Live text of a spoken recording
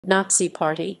Nazi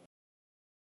Party.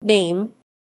 Name: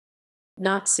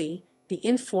 Nazi, the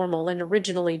informal and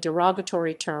originally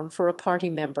derogatory term for a party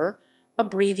member,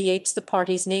 abbreviates the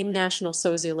party's name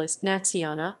Nationalsozialist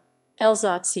Nazione,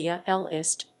 Elsatia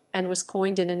and was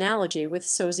coined in analogy with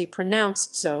Sozi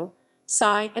pronounced so,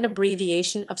 Psi, an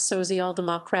abbreviation of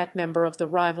Sozialdemokrat, member of the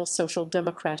rival Social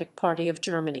Democratic Party of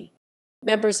Germany.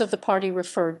 Members of the party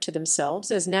referred to themselves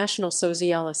as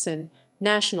Nationalsozialists and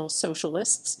National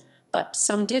Socialists, but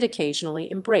some did occasionally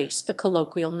embrace the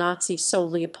colloquial Nazi. So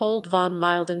Leopold von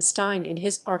Mildenstein, in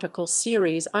his article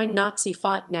series Ein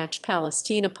Nazi-Fahrt nach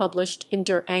Palästina, published in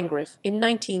Der Angriff in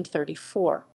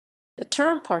 1934. The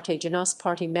term Parteigenos,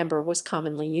 party member, was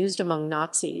commonly used among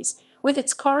Nazis, with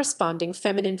its corresponding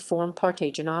feminine form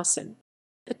Parteigenossen.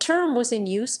 The term was in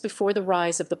use before the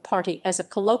rise of the party as a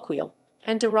colloquial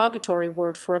and derogatory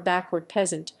word for a backward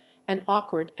peasant, an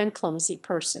awkward and clumsy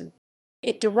person.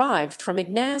 It derived from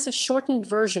Ignaz, a shortened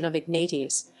version of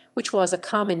Ignatius, which was a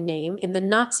common name in the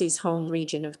Nazis' home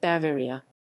region of Bavaria.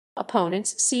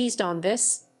 Opponents seized on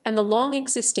this and the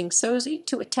long-existing Sozi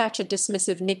to attach a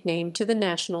dismissive nickname to the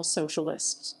National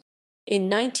Socialists. In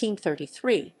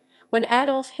 1933, when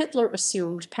Adolf Hitler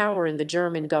assumed power in the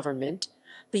German government,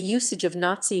 the usage of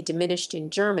Nazi diminished in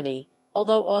Germany,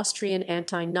 although Austrian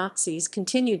anti-Nazis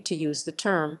continued to use the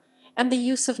term, and the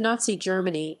use of Nazi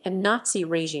Germany and Nazi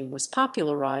regime was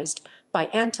popularized by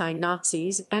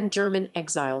anti-Nazis and German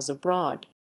exiles abroad.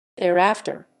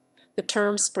 Thereafter, the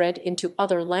term spread into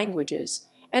other languages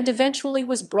and eventually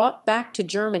was brought back to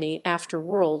Germany after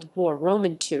World War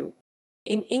II.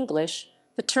 In English,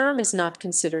 the term is not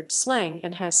considered slang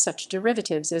and has such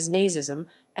derivatives as Nazism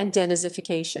and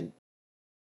denazification.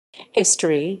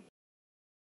 History.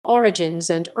 Origins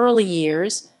and early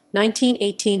years,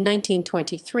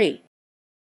 1918–1923.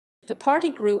 The party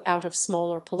grew out of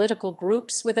smaller political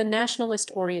groups with a nationalist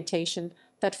orientation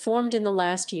that formed in the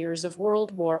last years of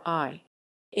World War I.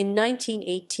 In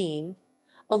 1918,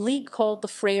 a league called the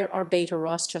Freie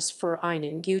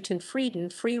Arbeiterausschussvereinigung Guten Frieden,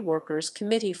 Free Workers'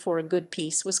 Committee for a Good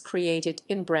Peace, was created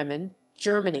in Bremen,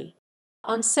 Germany.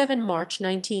 On 7 March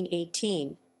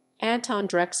 1918, Anton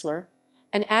Drexler,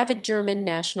 an avid German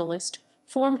nationalist,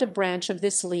 formed a branch of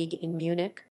this league in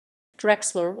Munich.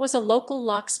 Drexler was a local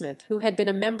locksmith who had been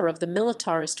a member of the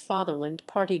militarist Fatherland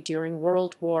Party during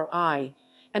World War I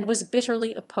and was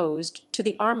bitterly opposed to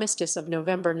the armistice of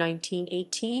November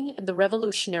 1918 and the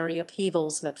revolutionary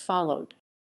upheavals that followed.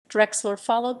 Drexler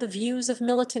followed the views of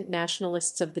militant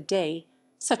nationalists of the day,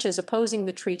 such as opposing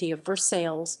the Treaty of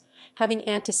Versailles, having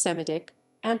antisemitic,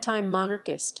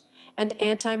 anti-monarchist, and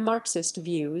anti-Marxist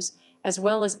views, as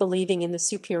well as believing in the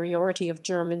superiority of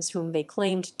Germans whom they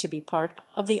claimed to be part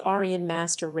of the Aryan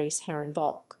master race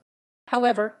Herrenvolk.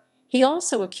 However, he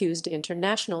also accused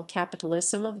international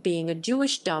capitalism of being a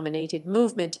Jewish-dominated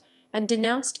movement and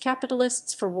denounced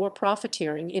capitalists for war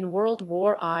profiteering in World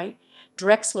War I.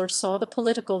 Drexler saw the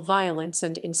political violence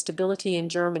and instability in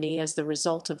Germany as the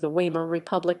result of the Weimar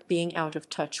Republic being out of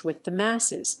touch with the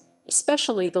masses,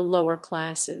 especially the lower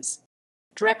classes.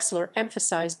 Drexler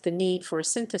emphasized the need for a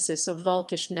synthesis of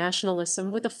völkisch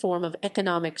nationalism with a form of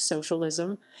economic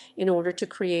socialism in order to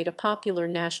create a popular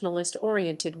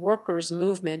nationalist-oriented workers'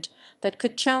 movement that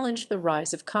could challenge the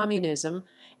rise of communism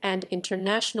and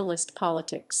internationalist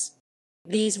politics.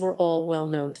 These were all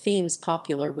well-known themes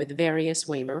popular with various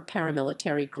Weimar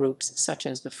paramilitary groups such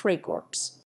as the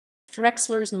Freikorps.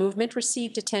 Drexler's movement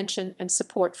received attention and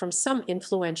support from some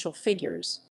influential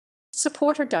figures.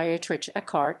 Supporter Dietrich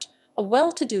Eckart, a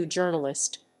well-to-do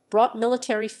journalist, brought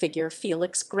military figure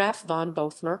Felix Graf von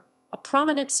Bothmer, a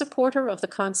prominent supporter of the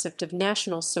concept of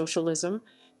National Socialism,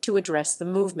 to address the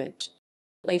movement.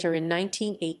 Later in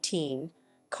 1918,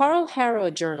 Karl Harrow,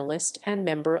 a journalist and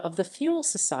member of the Fuel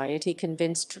Society,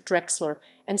 convinced Drexler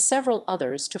and several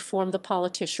others to form the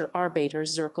Politischer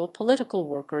Arbeiterzirkel, political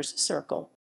workers' circle.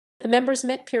 The members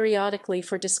met periodically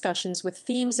for discussions with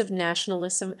themes of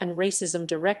nationalism and racism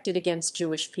directed against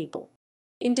Jewish people.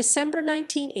 In December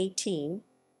 1918,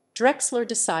 Drexler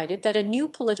decided that a new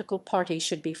political party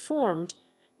should be formed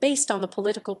based on the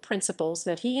political principles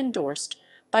that he endorsed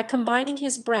by combining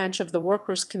his branch of the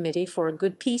Workers' Committee for a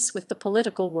Good Peace with the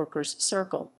Political Workers'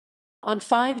 Circle. On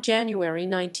 5 January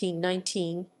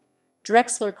 1919,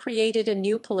 Drexler created a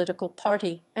new political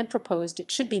party and proposed it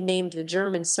should be named the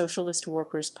German Socialist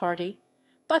Workers' Party,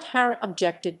 but Harrow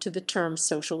objected to the term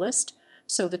socialist,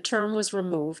 so the term was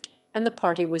removed and the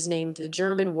party was named the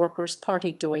German Workers'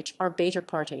 Party Deutsche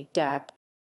Arbeiterpartei (DAP).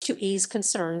 To ease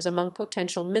concerns among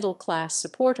potential middle-class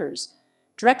supporters,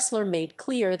 Drexler made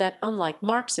clear that, unlike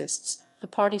Marxists, the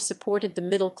party supported the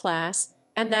middle class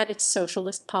and that its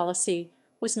socialist policy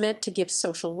was meant to give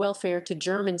social welfare to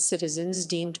German citizens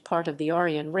deemed part of the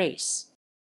Aryan race.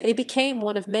 They became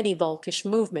one of many völkisch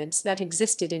movements that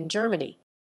existed in Germany.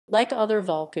 Like other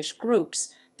völkisch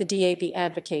groups, the DAP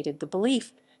advocated the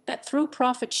belief that through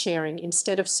profit sharing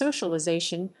instead of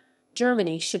socialization,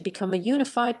 Germany should become a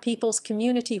unified people's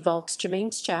community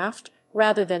Volksgemeinschaft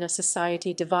rather than a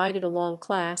society divided along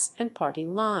class and party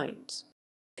lines.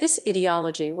 This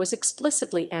ideology was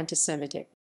explicitly anti-Semitic.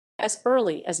 As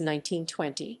early as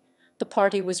 1920, the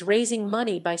party was raising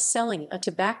money by selling a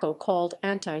tobacco called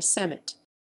anti-Semit.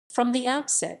 From the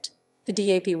outset, the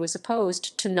DAP was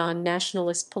opposed to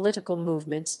non-nationalist political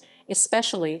movements,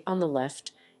 especially on the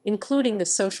left, including the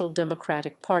Social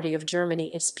Democratic Party of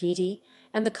Germany (SPD)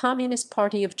 and the Communist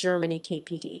Party of Germany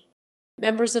 (KPD).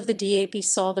 Members of the DAP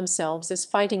saw themselves as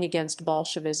fighting against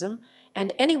Bolshevism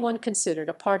and anyone considered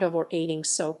a part of or aiding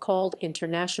so-called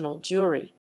international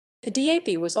Jewry. The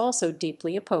DAP was also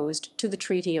deeply opposed to the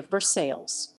Treaty of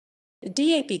Versailles. The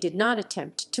DAP did not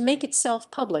attempt to make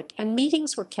itself public, and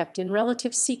meetings were kept in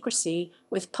relative secrecy,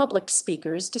 with public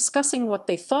speakers discussing what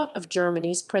they thought of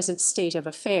Germany's present state of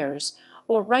affairs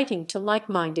or writing to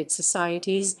like-minded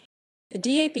societies. The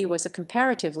DAP was a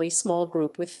comparatively small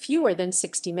group with fewer than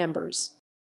 60 members.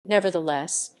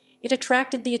 Nevertheless, it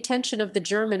attracted the attention of the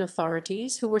German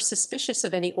authorities, who were suspicious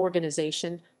of any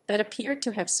organization that appeared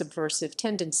to have subversive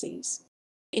tendencies.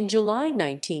 In July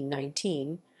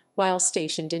 1919, while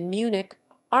stationed in Munich,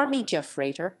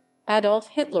 Armeegeführer Adolf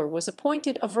Hitler was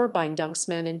appointed a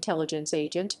Verbindungsmann intelligence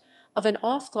agent of an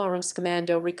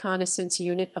Aufklärungskommando reconnaissance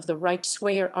unit of the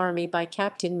Reichswehr Army by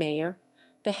Captain Mayer,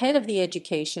 the head of the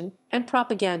Education and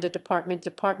Propaganda Department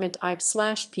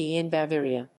IP/P in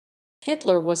Bavaria.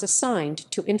 Hitler was assigned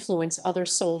to influence other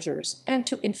soldiers and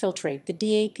to infiltrate the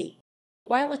DAP.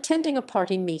 While attending a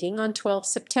party meeting on 12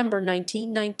 September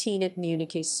 1919 at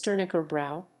Munich's Sterniker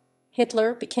Brau,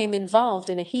 Hitler became involved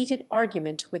in a heated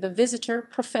argument with a visitor,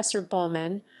 Professor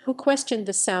Baumann, who questioned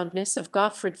the soundness of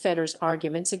Gottfried Feder's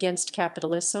arguments against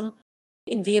capitalism.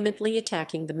 In vehemently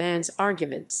attacking the man's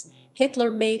arguments,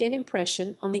 Hitler made an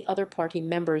impression on the other party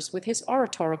members with his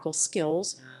oratorical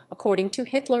skills. According to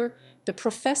Hitler, the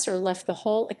professor left the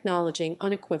hall acknowledging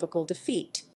unequivocal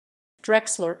defeat.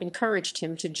 Drexler encouraged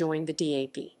him to join the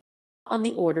DAP. On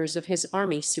the orders of his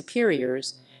army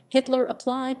superiors, Hitler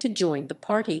applied to join the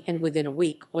party and within a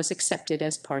week was accepted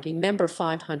as party member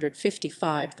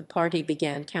 555. The party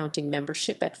began counting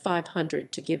membership at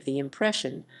 500 to give the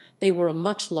impression they were a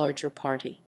much larger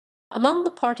party. Among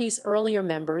the party's earlier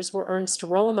members were Ernst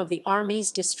Röhm of the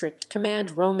Army's District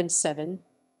Command Roman 7,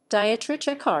 Dietrich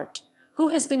Eckart, who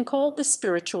has been called the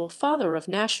spiritual father of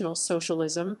National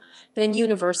Socialism, then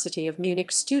University of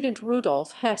Munich student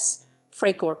Rudolf Hess,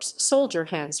 Freikorps soldier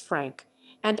Hans Frank,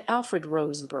 and Alfred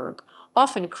Rosenberg,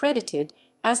 often credited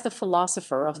as the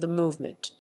philosopher of the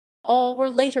movement. All were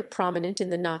later prominent in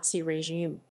the Nazi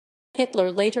regime.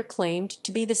 Hitler later claimed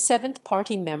to be the seventh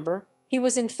party member. He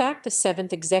was in fact the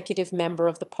seventh executive member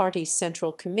of the party's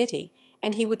Central Committee,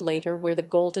 and he would later wear the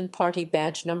Golden Party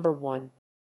badge number 1.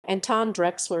 Anton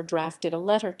Drexler drafted a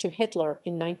letter to Hitler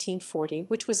in 1940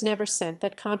 which was never sent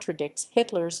that contradicts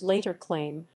Hitler's later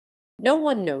claim. No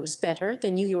one knows better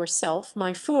than you yourself,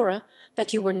 my Führer,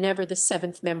 that you were never the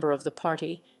seventh member of the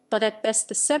party, but at best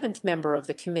the seventh member of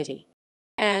the committee.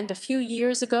 And a few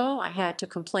years ago I had to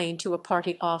complain to a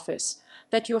party office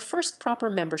that your first proper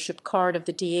membership card of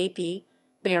the DAP,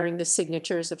 bearing the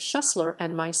signatures of Chancellor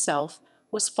and myself,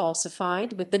 was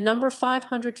falsified, with the number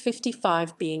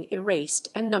 555 being erased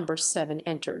and number 7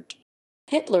 entered.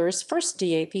 Hitler's first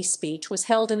DAP speech was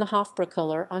held in the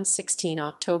Hofbräukeller on 16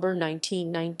 October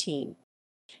 1919.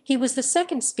 He was the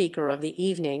second speaker of the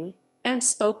evening and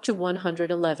spoke to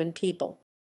 111 people.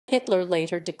 Hitler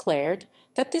later declared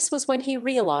that this was when he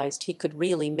realized he could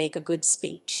really make a good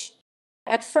speech.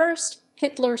 At first,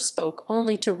 Hitler spoke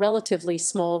only to relatively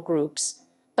small groups,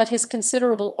 but his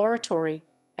considerable oratory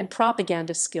and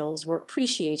propaganda skills were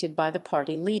appreciated by the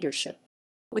party leadership.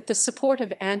 With the support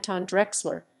of Anton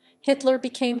Drexler, Hitler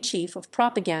became chief of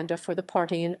propaganda for the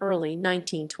party in early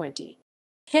 1920.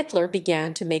 Hitler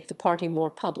began to make the party more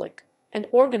public and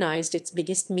organized its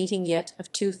biggest meeting yet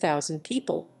of 2,000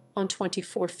 people on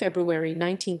 24 February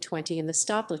 1920 in the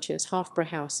Stabliches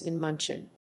Hofbräuhaus in München.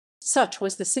 Such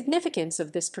was the significance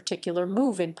of this particular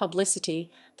move in publicity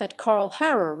that Karl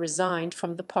Harrer resigned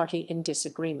from the party in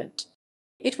disagreement.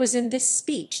 It was in this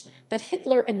speech that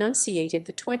Hitler enunciated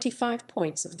the 25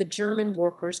 points of the German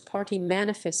Workers' Party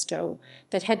manifesto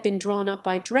that had been drawn up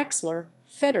by Drexler,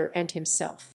 Feder, and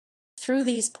himself. Through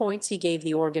these points he gave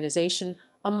the organization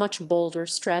a much bolder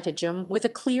stratagem, with a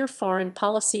clear foreign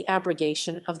policy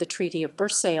abrogation of the Treaty of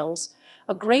Versailles,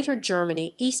 a Greater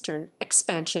Germany Eastern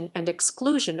expansion and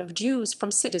exclusion of Jews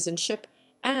from citizenship,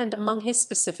 and among his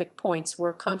specific points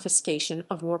were confiscation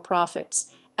of war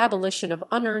profits, abolition of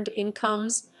unearned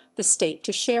incomes, the state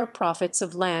to share profits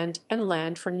of land and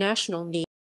land for national needs.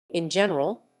 In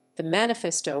general, the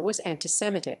manifesto was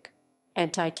anti-Semitic,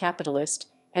 anti-capitalist,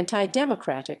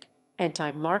 anti-democratic,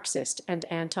 anti-Marxist, and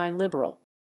anti-liberal.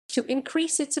 To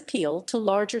increase its appeal to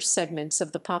larger segments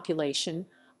of the population,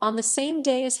 on the same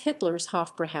day as Hitler's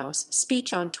Hofbräuhaus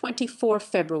speech on 24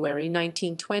 February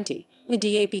 1920, the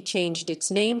NSDAP changed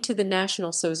its name to the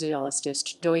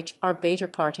Nationalsozialistische Deutsche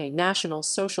Arbeiterpartei, National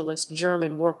Socialist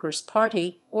German Workers'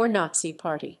 Party, or Nazi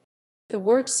Party. The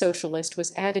word socialist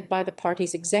was added by the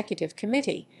party's executive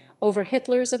committee over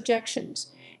Hitler's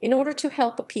objections in order to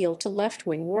help appeal to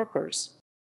left-wing workers.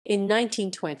 In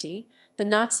 1920, the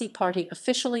Nazi Party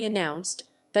officially announced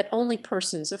that only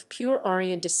persons of pure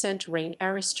Aryan descent rein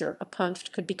Arister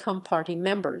could become party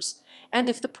members, and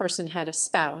if the person had a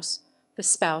spouse, the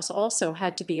spouse also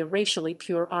had to be a racially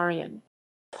pure Aryan.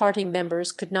 Party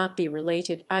members could not be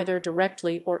related either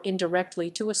directly or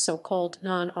indirectly to a so-called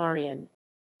non-Aryan.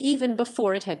 Even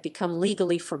before it had become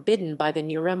legally forbidden by the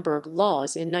Nuremberg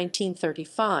laws in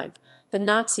 1935, the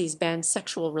Nazis banned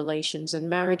sexual relations and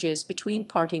marriages between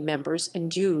party members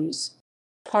and Jews.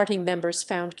 Party members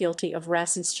found guilty of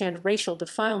racist and racial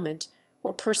defilement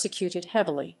were persecuted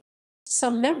heavily.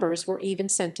 Some members were even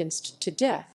sentenced to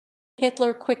death.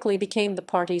 Hitler quickly became the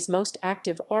party's most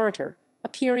active orator,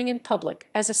 appearing in public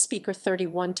as a speaker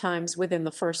 31 times within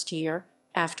the first year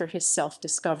after his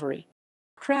self-discovery.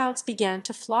 Crowds began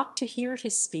to flock to hear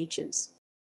his speeches.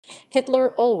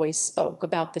 Hitler always spoke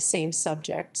about the same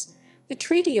subjects: the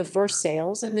Treaty of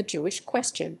Versailles and the Jewish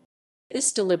question.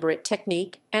 This deliberate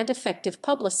technique and effective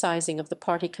publicizing of the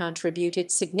party contributed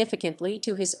significantly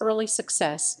to his early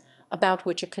success, about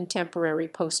which a contemporary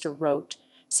poster wrote,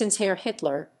 "Since Herr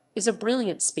Hitler is a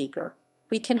brilliant speaker,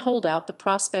 we can hold out the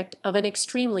prospect of an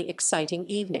extremely exciting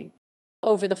evening."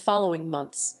 Over the following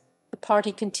months, the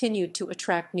party continued to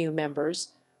attract new members,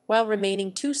 while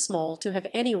remaining too small to have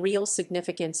any real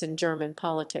significance in German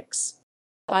politics.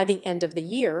 By the end of the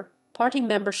year, party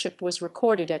membership was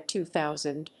recorded at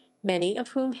 2,000, many of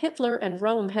whom Hitler and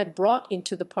Rome had brought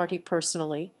into the party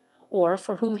personally, or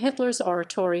for whom Hitler's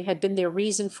oratory had been their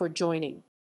reason for joining.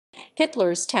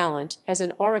 Hitler's talent as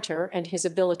an orator and his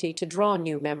ability to draw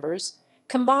new members,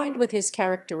 combined with his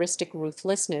characteristic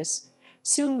ruthlessness,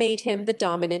 soon made him the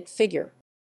dominant figure.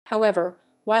 However,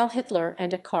 while Hitler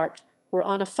and Eckart were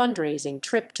on a fundraising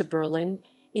trip to Berlin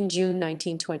in June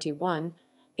 1921,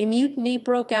 a mutiny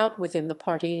broke out within the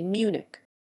party in Munich.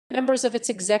 Members of its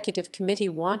executive committee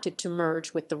wanted to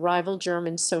merge with the rival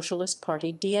German Socialist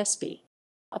Party DSP.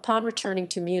 Upon returning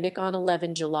to Munich on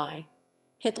 11 July,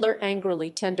 Hitler angrily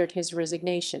tendered his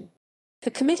resignation.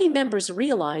 The committee members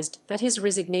realized that his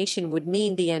resignation would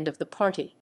mean the end of the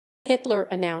party. Hitler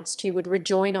announced he would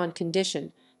rejoin on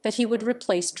condition that he would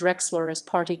replace Drexler as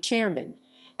party chairman,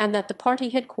 and that the party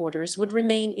headquarters would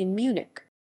remain in Munich.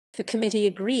 The committee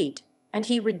agreed, and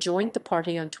he rejoined the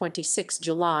party on 26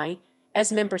 July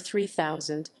as member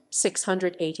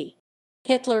 3680.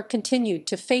 Hitler continued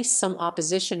to face some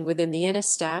opposition within the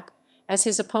NSDAP, as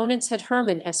his opponents had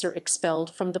Hermann Esser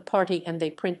expelled from the party, and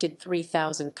they printed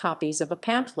 3,000 copies of a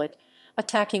pamphlet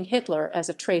attacking Hitler as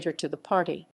a traitor to the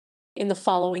party. In the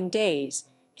following days,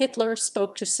 Hitler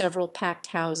spoke to several packed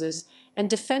houses and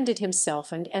defended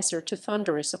himself and Esser to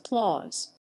thunderous applause.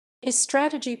 His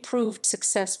strategy proved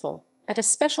successful. At a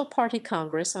special party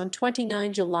congress on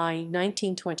 29 July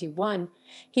 1921,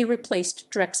 he replaced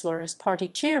Drexler as party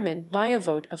chairman by a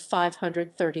vote of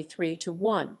 533 to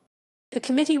 1. The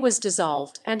committee was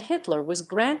dissolved, and Hitler was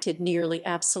granted nearly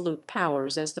absolute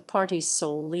powers as the party's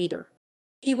sole leader.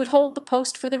 He would hold the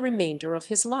post for the remainder of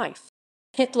his life.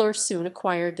 Hitler soon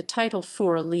acquired the title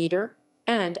Führer leader,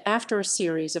 and after a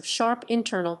series of sharp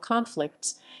internal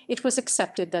conflicts, it was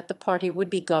accepted that the party would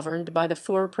be governed by the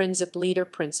Führerprinzip leader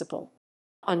principle.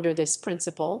 Under this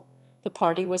principle, the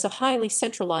party was a highly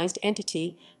centralized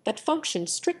entity that functioned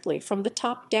strictly from the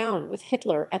top down, with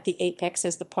Hitler at the apex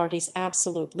as the party's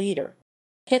absolute leader.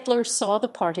 Hitler saw the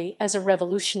party as a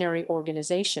revolutionary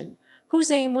organization,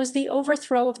 whose aim was the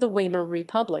overthrow of the Weimar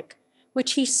Republic,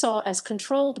 which he saw as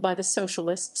controlled by the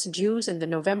Socialists, Jews, and the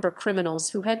November criminals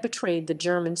who had betrayed the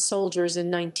German soldiers in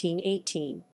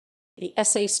 1918. The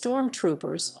SA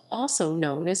stormtroopers, also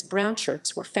known as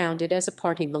brownshirts, were founded as a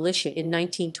party militia in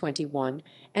 1921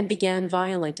 and began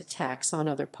violent attacks on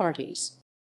other parties.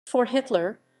 For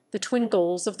Hitler, the twin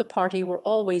goals of the party were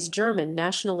always German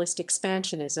nationalist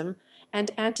expansionism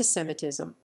and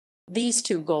antisemitism. These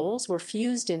two goals were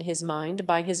fused in his mind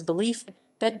by his belief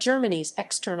that Germany's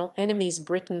external enemies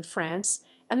Britain, France,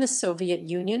 and the Soviet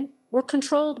Union were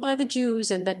controlled by the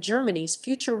Jews, and that Germany's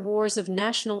future wars of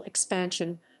national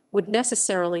expansion would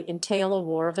necessarily entail a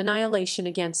war of annihilation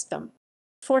against them.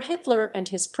 For Hitler and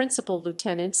his principal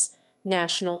lieutenants,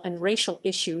 national and racial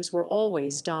issues were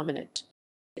always dominant.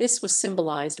 This was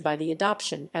symbolized by the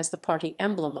adoption as the party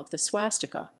emblem of the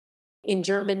swastika. In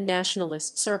German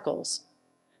nationalist circles,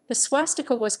 the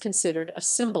swastika was considered a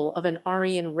symbol of an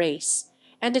Aryan race,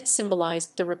 and it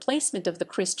symbolized the replacement of the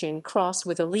Christian cross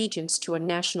with allegiance to a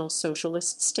national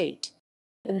socialist state.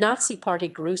 The Nazi Party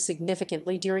grew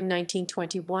significantly during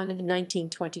 1921 and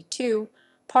 1922,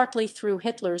 partly through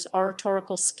Hitler's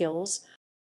oratorical skills.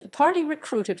 The party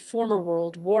recruited former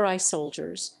World War I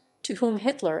soldiers, to whom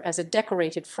Hitler as a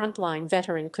decorated frontline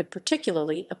veteran could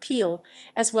particularly appeal,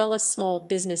 as well as small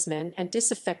businessmen and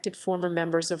disaffected former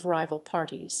members of rival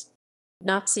parties.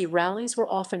 Nazi rallies were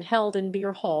often held in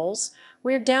beer halls,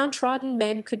 where downtrodden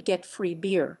men could get free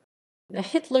beer. The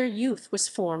Hitler Youth was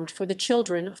formed for the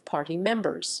children of party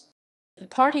members. The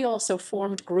party also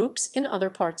formed groups in other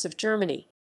parts of Germany.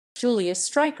 Julius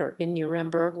Streicher in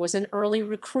Nuremberg was an early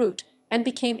recruit and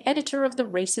became editor of the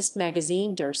racist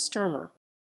magazine Der Stürmer.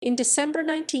 In December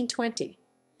 1920,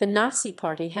 the Nazi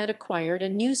Party had acquired a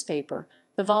newspaper,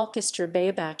 the Völkischer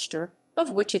Beobachter, of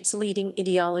which its leading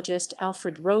ideologist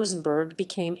Alfred Rosenberg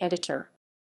became editor.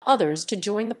 Others to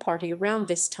join the party around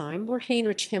this time were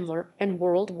Heinrich Himmler and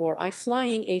World War I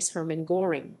flying ace Hermann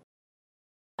Göring.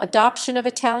 Adoption of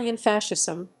Italian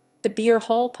fascism, the beer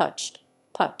hall putsch,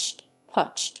 hall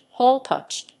putsch, hall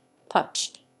putsch,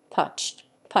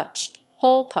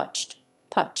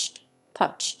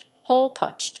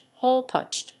 hall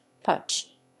putsch,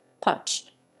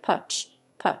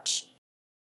 putsch.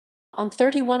 On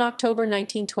 31 October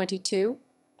 1922,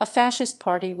 a fascist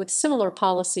party with similar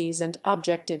policies and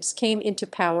objectives came into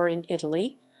power in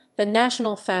Italy, the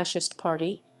National Fascist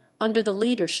Party, under the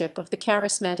leadership of the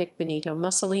charismatic Benito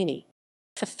Mussolini.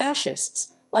 The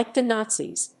fascists, like the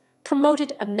Nazis,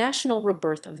 promoted a national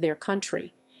rebirth of their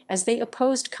country, as they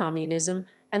opposed communism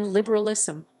and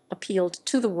liberalism, appealed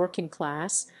to the working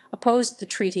class, opposed the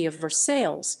Treaty of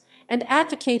Versailles, and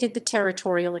advocated the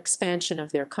territorial expansion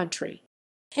of their country.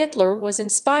 Hitler was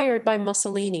inspired by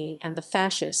Mussolini and the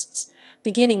fascists,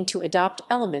 beginning to adopt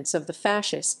elements of the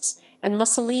fascists and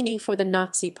Mussolini for the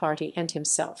Nazi Party and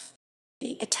himself.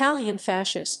 The Italian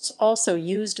fascists also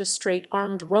used a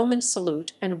straight-armed Roman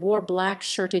salute and wore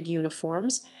black-shirted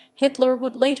uniforms. Hitler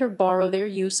would later borrow their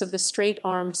use of the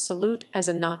straight-armed salute as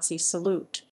a Nazi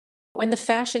salute. When the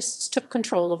fascists took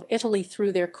control of Italy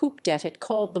through their coup d'état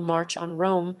called the March on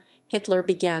Rome, Hitler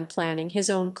began planning his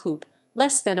own coup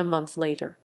less than a month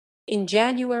later. In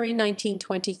January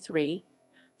 1923,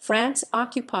 France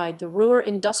occupied the Ruhr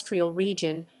industrial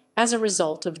region as a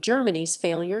result of Germany's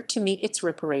failure to meet its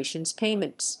reparations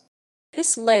payments.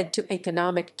 This led to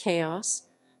economic chaos,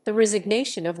 the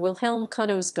resignation of Wilhelm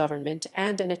Kuhnau's government,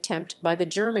 and an attempt by the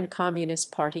German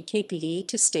Communist Party KPD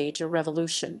to stage a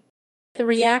revolution. The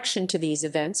reaction to these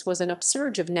events was an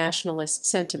upsurge of nationalist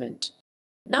sentiment.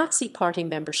 Nazi Party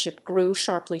membership grew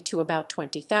sharply to about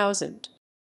 20,000.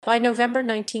 By November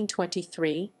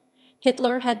 1923,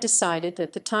 Hitler had decided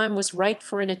that the time was right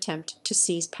for an attempt to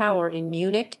seize power in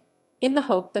Munich, in the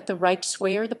hope that the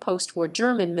Reichswehr, the post-war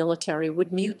German military,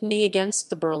 would mutiny against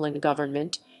the Berlin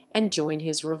government and join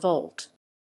his revolt.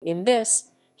 In this,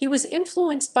 he was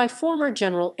influenced by former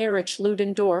General Erich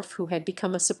Ludendorff, who had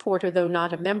become a supporter though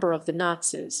not a member of the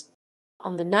Nazis.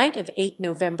 On the night of 8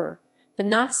 November, the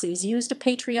Nazis used a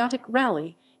patriotic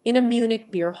rally in a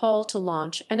Munich beer hall to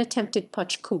launch an attempted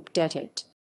putsch coup d'état.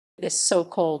 This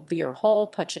so-called beer hall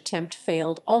putsch attempt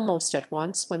failed almost at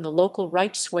once when the local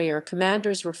Reichswehr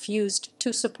commanders refused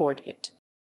to support it.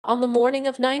 On the morning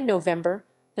of 9 November,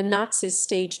 the Nazis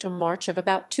staged a march of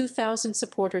about 2,000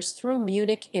 supporters through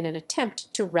Munich in an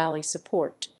attempt to rally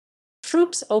support.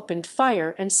 Troops opened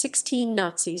fire and 16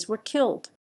 Nazis were killed.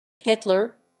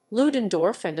 Hitler,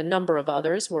 Ludendorff, and a number of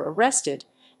others were arrested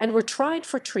and were tried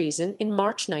for treason in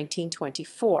March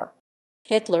 1924.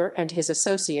 Hitler and his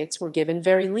associates were given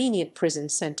very lenient prison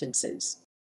sentences.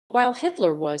 While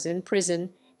Hitler was in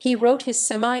prison, he wrote his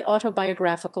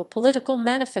semi-autobiographical political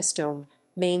manifesto,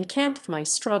 Mein Kampf, My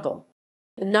Struggle.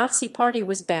 The Nazi Party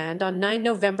was banned on 9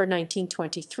 November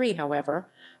 1923, however,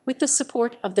 with the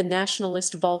support of the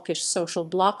nationalist völkisch social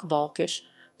bloc Völkisch,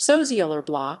 Sozialer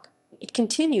Bloc. It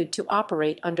continued to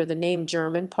operate under the name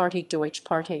German Party Deutsche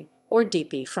Partei, or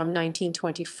DP, from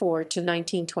 1924 to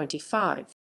 1925.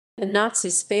 The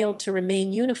Nazis failed to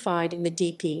remain unified in the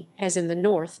DP, as in the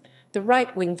North, the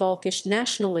right-wing Völkisch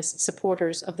nationalist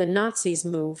supporters of the Nazis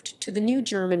moved to the new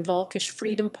German Völkisch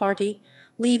Freedom Party,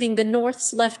 leaving the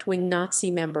North's left-wing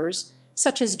Nazi members,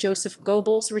 such as Joseph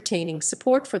Goebbels, retaining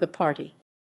support for the party.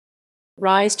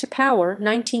 Rise to power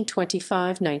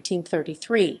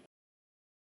 1925–1933.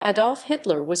 Adolf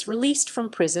Hitler was released from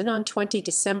prison on 20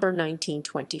 December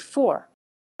 1924.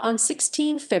 On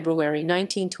 16 February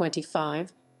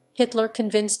 1925, Hitler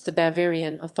convinced the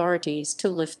Bavarian authorities to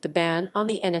lift the ban on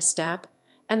the NSDAP,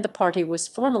 and the party was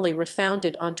formally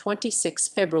refounded on 26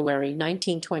 February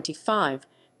 1925,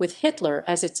 with Hitler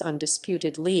as its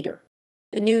undisputed leader.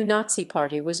 The new Nazi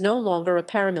Party was no longer a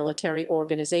paramilitary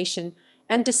organization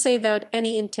and disavowed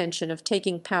any intention of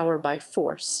taking power by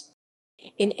force.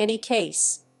 In any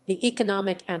case, the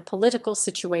economic and political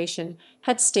situation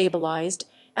had stabilized,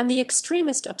 and the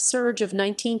extremist upsurge of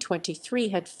 1923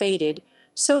 had faded,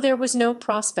 so there was no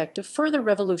prospect of further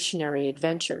revolutionary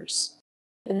adventures.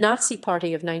 The Nazi Party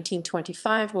of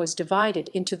 1925 was divided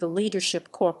into the leadership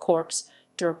Freikorps,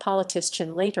 der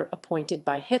Politischen later appointed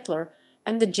by Hitler,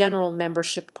 and the general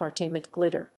membership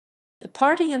Parteimitglieder. The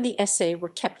party and the SA were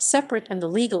kept separate, and the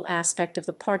legal aspect of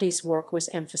the party's work was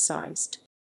emphasized.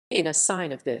 In a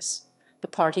sign of this, the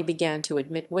party began to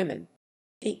admit women.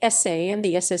 The SA and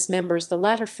the SS members, the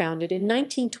latter founded in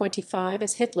 1925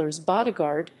 as Hitler's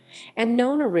bodyguard and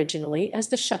known originally as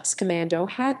the Schutzkommando,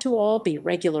 had to all be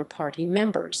regular party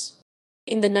members.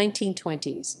 In the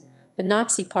 1920s, the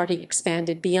Nazi Party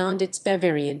expanded beyond its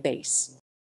Bavarian base.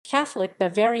 Catholic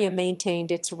Bavaria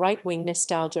maintained its right-wing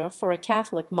nostalgia for a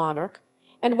Catholic monarch,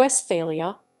 and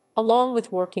Westphalia, along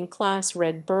with working-class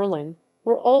Red Berlin,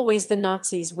 were always the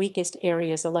Nazis' weakest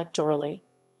areas electorally,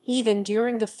 even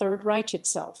during the Third Reich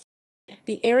itself.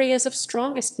 The areas of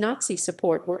strongest Nazi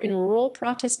support were in rural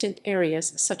Protestant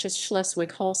areas such as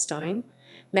Schleswig-Holstein,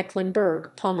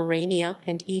 Mecklenburg, Pomerania,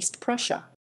 and East Prussia.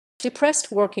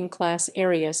 Depressed working-class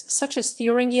areas such as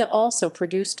Thuringia also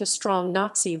produced a strong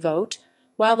Nazi vote,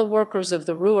 while the workers of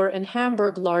the Ruhr and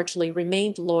Hamburg largely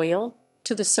remained loyal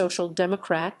to the Social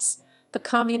Democrats, the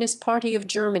Communist Party of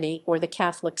Germany, or the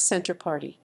Catholic Centre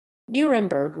Party.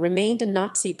 Nuremberg remained a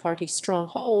Nazi Party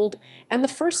stronghold, and the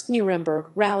first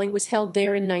Nuremberg rally was held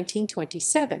there in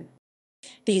 1927.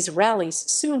 These rallies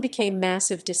soon became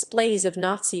massive displays of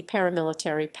Nazi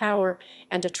paramilitary power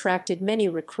and attracted many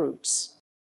recruits.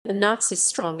 The Nazis'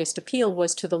 strongest appeal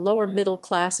was to the lower middle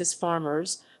classes,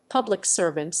 farmers, public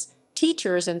servants,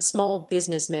 teachers, and small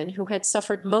businessmen who had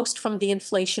suffered most from the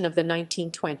inflation of the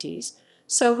 1920s,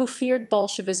 so who feared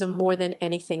Bolshevism more than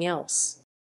anything else.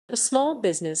 The small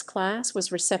business class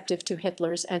was receptive to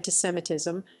Hitler's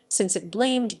antisemitism, since it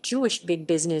blamed Jewish big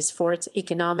business for its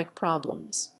economic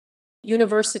problems.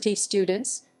 University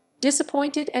students,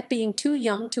 disappointed at being too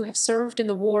young to have served in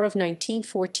the war of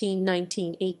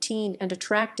 1914–1918 and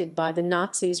attracted by the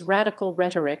Nazis' radical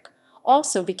rhetoric,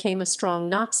 also became a strong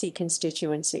Nazi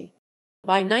constituency.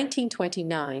 By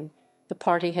 1929, the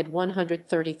party had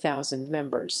 130,000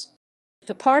 members.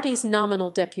 The party's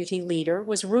nominal deputy leader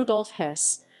was Rudolf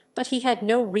Hess, but he had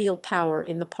no real power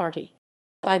in the party.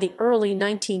 By the early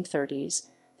 1930s,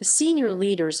 the senior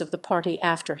leaders of the party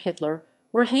after Hitler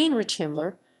were Heinrich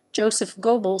Himmler, Joseph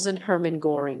Goebbels, and Hermann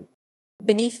Göring.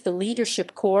 Beneath the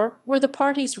leadership corps were the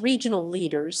party's regional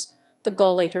leaders, the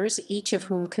Gauleiters, each of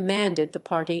whom commanded the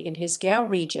party in his Gau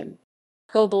region.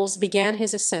 Goebbels began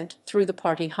his ascent through the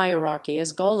party hierarchy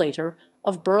as Gauleiter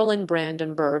of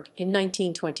Berlin-Brandenburg in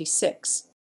 1926.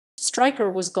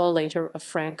 Streicher was Gauleiter of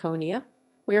Franconia,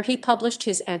 where he published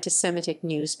his anti-Semitic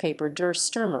newspaper Der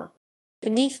Stürmer.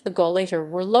 Beneath the Gauleiter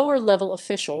were lower-level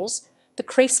officials, the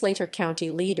Kreislater county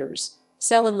leaders,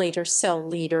 Zellenleiter cell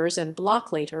leaders, and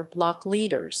Blockleiter block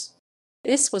leaders.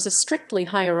 This was a strictly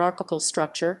hierarchical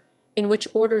structure in which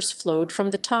orders flowed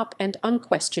from the top and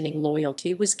unquestioning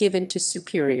loyalty was given to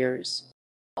superiors.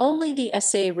 Only the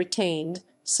SA retained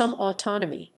some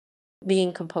autonomy.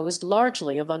 Being composed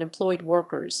largely of unemployed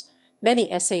workers,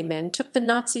 many SA men took the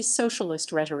Nazi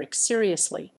socialist rhetoric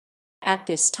seriously. At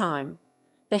this time,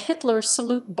 the Hitler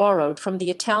salute borrowed from the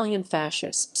Italian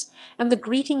fascists, and the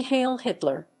greeting Hail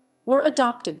Hitler were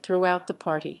adopted throughout the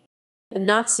party. The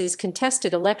Nazis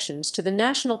contested elections to the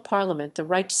national parliament, the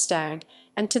Reichstag,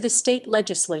 and to the state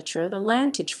legislature, the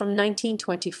Landtag, from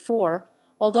 1924,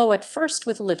 although at first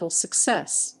with little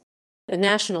success. The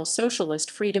National Socialist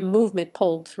Freedom Movement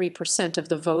polled 3% of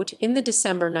the vote in the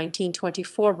December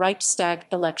 1924 Reichstag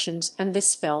elections, and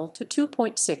this fell to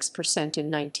 2.6% in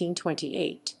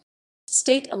 1928.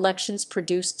 State elections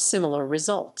produced similar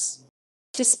results.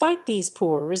 Despite these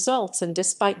poor results, and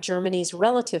despite Germany's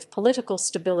relative political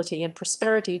stability and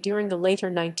prosperity during the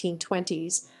later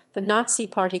 1920s, the Nazi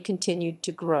Party continued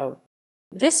to grow.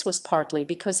 This was partly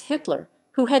because Hitler,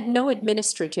 who had no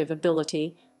administrative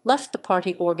ability, left the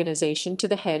party organization to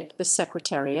the head of the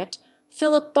secretariat,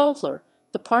 Philip Bohler,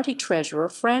 the party treasurer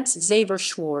Franz Xaver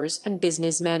Schwarz, and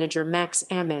business manager Max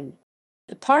Amen.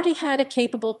 The party had a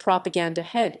capable propaganda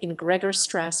head in Gregor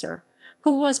Strasser,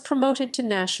 who was promoted to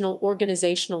national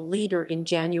organizational leader in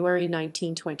January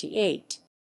 1928.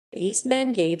 These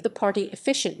men gave the party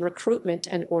efficient recruitment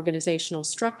and organizational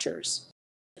structures.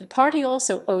 The party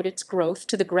also owed its growth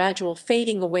to the gradual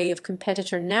fading away of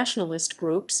competitor nationalist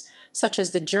groups, such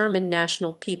as the German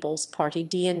National People's Party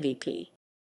 (DNVP).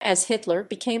 As Hitler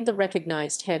became the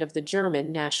recognized head of the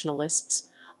German nationalists,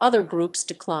 other groups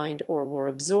declined or were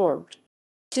absorbed.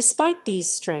 Despite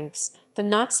these strengths, the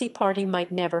Nazi Party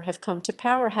might never have come to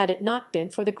power had it not been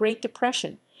for the Great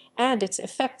Depression and its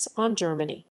effects on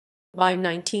Germany. By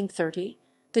 1930,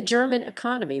 the German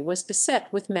economy was beset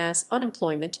with mass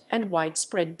unemployment and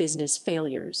widespread business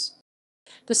failures.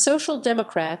 The Social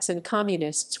Democrats and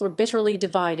Communists were bitterly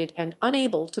divided and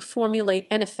unable to formulate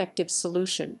an effective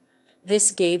solution.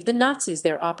 This gave the Nazis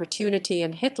their opportunity,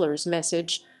 and Hitler's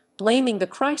message, blaming the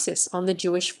crisis on the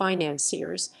Jewish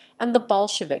financiers and the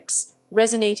Bolsheviks,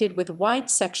 resonated with wide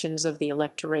sections of the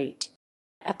electorate.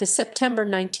 At the September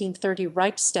 1930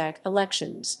 Reichstag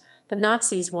elections, the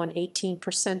Nazis won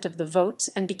 18% of the votes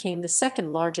and became the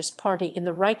second largest party in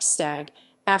the Reichstag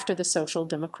after the Social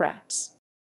Democrats.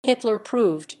 Hitler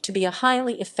proved to be a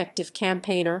highly effective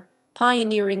campaigner,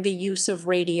 pioneering the use of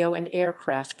radio and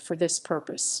aircraft for this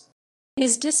purpose.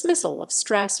 His dismissal of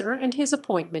Strasser and his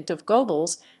appointment of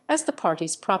Goebbels as the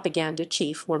party's propaganda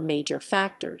chief were major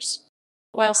factors.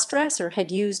 While Strasser had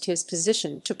used his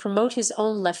position to promote his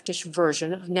own leftish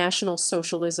version of National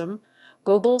Socialism,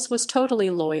 Goebbels was totally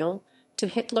loyal to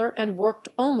Hitler and worked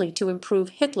only to improve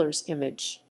Hitler's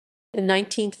image. The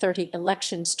 1930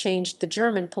 elections changed the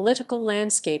German political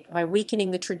landscape by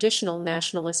weakening the traditional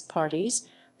nationalist parties,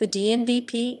 the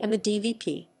DNVP and the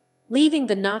DVP, leaving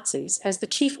the Nazis as the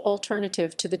chief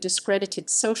alternative to the discredited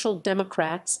Social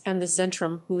Democrats and the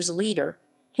Zentrum, whose leader,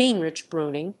 Heinrich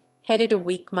Brüning, headed a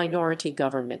weak minority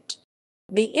government.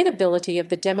 The inability of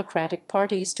the democratic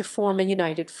parties to form a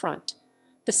united front,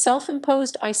 the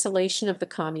self-imposed isolation of the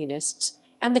communists,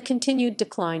 and the continued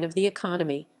decline of the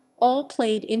economy all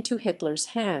played into Hitler's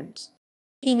hands.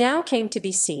 He now came to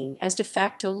be seen as de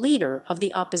facto leader of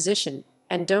the opposition,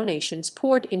 and donations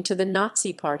poured into the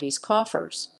Nazi Party's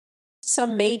coffers.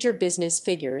 Some major business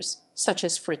figures, such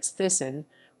as Fritz Thyssen,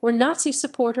 were Nazi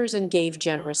supporters and gave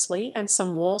generously, and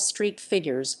some Wall Street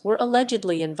figures were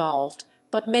allegedly involved,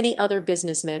 but many other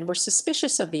businessmen were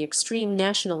suspicious of the extreme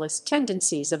nationalist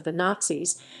tendencies of the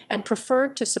Nazis and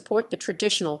preferred to support the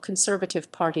traditional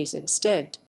conservative parties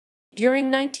instead. During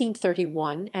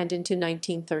 1931 and into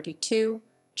 1932,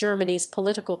 Germany's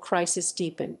political crisis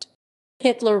deepened.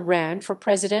 Hitler ran for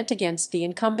president against the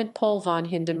incumbent Paul von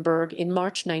Hindenburg in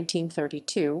March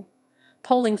 1932,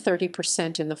 polling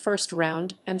 30% in the first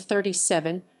round and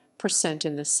 37%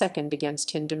 in the second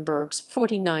against Hindenburg's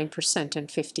 49% and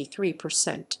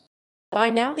 53%.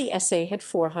 By now the SA had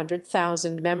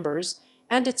 400,000 members,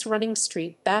 and its running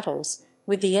street battles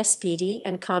with the SPD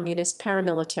and communist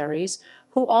paramilitaries,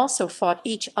 who also fought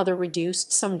each other,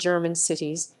 reduced some German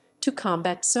cities to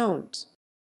combat zones.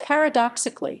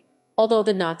 Paradoxically, although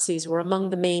the Nazis were among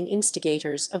the main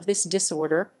instigators of this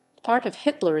disorder, part of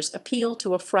Hitler's appeal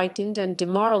to a frightened and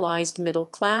demoralized middle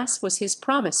class was his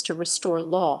promise to restore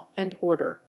law and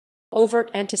order.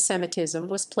 Overt antisemitism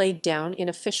was played down in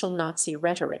official Nazi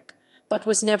rhetoric, but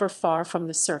was never far from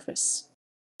the surface.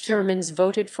 Germans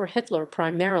voted for Hitler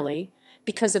primarily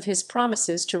because of his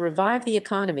promises to revive the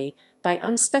economy by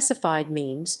unspecified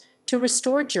means, to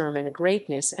restore German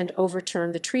greatness and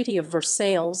overturn the Treaty of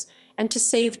Versailles, and to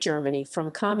save Germany from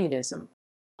communism.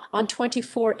 On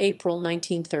 24 April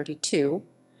 1932,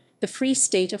 the Free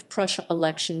State of Prussia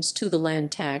elections to the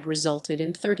Landtag resulted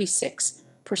in 36%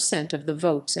 of the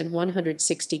votes and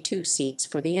 162 seats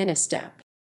for the NSDAP.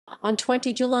 On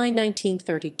 20 July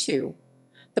 1932,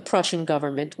 the Prussian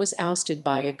government was ousted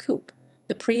by a coup,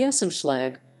 the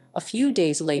Precursor. A few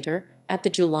days later, at the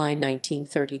July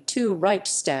 1932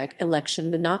 Reichstag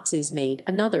election, the Nazis made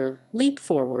another leap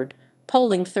forward,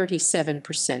 polling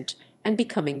 37% and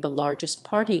becoming the largest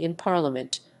party in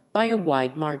parliament by a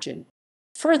wide margin.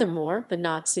 Furthermore, the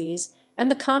Nazis and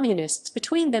the Communists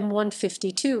between them won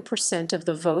 52% of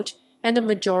the vote and a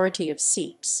majority of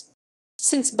seats.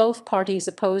 Since both parties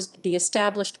opposed the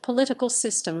established political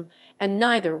system and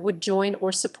neither would join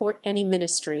or support any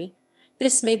ministry,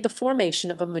 this made the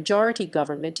formation of a majority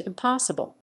government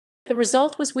impossible. The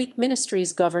result was weak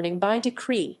ministries governing by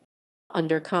decree.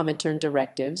 Under Comintern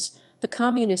directives, the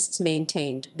Communists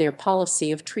maintained their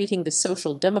policy of treating the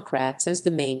Social Democrats as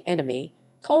the main enemy,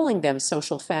 calling them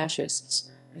social fascists,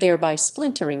 thereby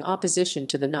splintering opposition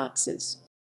to the Nazis.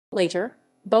 Later,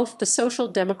 both the Social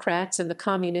Democrats and the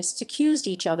Communists accused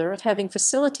each other of having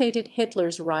facilitated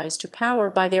Hitler's rise to power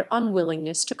by their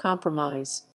unwillingness to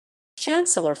compromise.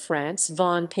 Chancellor Franz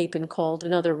von Papen called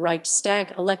another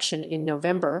Reichstag election in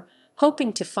November,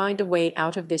 hoping to find a way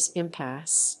out of this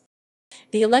impasse.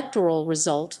 The electoral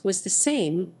result was the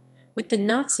same, with the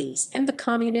Nazis and the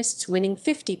Communists winning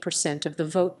 50% of the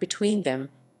vote between them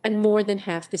and more than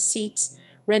half the seats,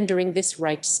 rendering this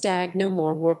Reichstag no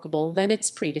more workable than its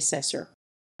predecessor.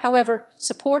 However,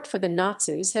 support for the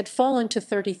Nazis had fallen to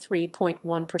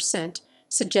 33.1%,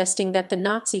 suggesting that the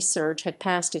Nazi surge had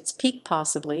passed its peak,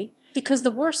 possibly because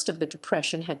the worst of the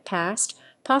Depression had passed,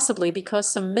 possibly because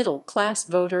some middle-class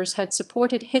voters had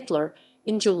supported Hitler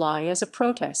in July as a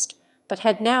protest, but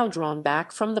had now drawn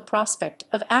back from the prospect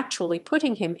of actually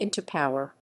putting him into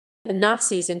power. The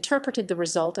Nazis interpreted the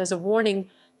result as a warning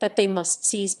that they must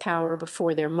seize power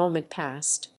before their moment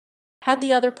passed. Had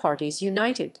the other parties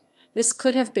united, this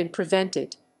could have been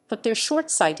prevented, but their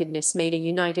short-sightedness made a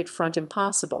united front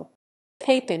impossible.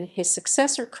 Papen, his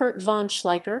successor Kurt von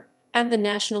Schleicher, and the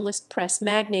nationalist press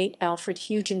magnate Alfred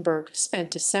Hugenberg spent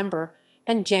December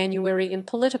and January in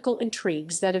political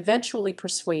intrigues that eventually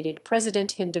persuaded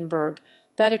President Hindenburg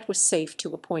that it was safe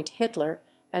to appoint Hitler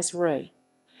as Rey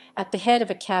at the head of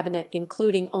a cabinet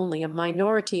including only a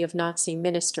minority of Nazi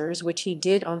ministers, which he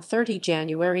did on 30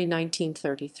 January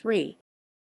 1933.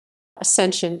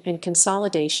 Ascension and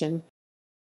consolidation.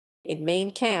 In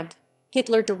Mein Kampf,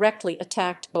 Hitler directly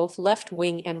attacked both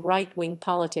left-wing and right-wing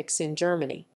politics in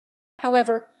Germany.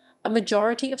 However, a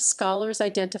majority of scholars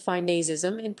identify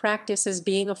Nazism in practice as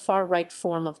being a far-right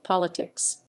form of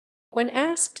politics. When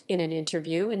asked in an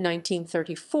interview in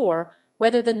 1934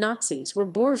 whether the Nazis were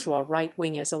bourgeois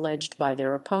right-wing as alleged by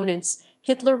their opponents,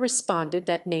 Hitler responded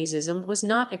that Nazism was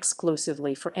not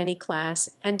exclusively for any class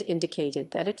and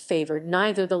indicated that it favored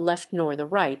neither the left nor the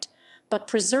right, but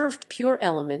preserved pure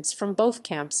elements from both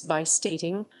camps by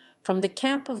stating, "From the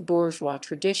camp of bourgeois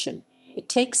tradition, it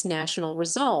takes national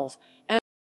resolve, and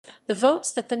the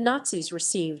votes that the Nazis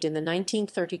received in the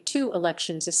 1932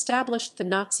 elections established the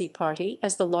Nazi Party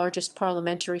as the largest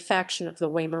parliamentary faction of the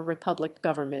Weimar Republic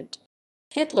government."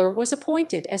 Hitler was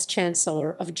appointed as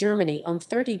Chancellor of Germany on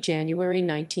 30 January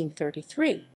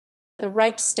 1933. The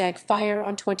Reichstag fire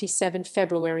on 27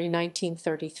 February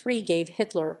 1933 gave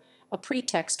Hitler a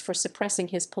pretext for suppressing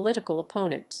his political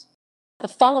opponents. The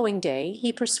following day,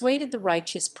 he persuaded the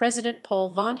Reich's President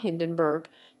Paul von Hindenburg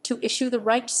to issue the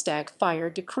Reichstag fire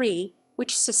decree,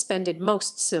 which suspended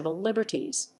most civil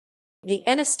liberties. The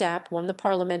NSDAP won the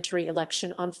parliamentary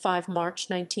election on 5 March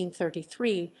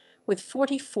 1933 with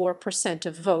 44%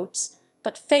 of votes,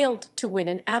 but failed to win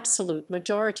an absolute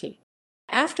majority.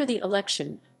 After the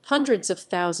election, hundreds of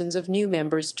thousands of new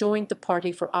members joined the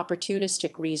party for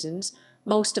opportunistic reasons,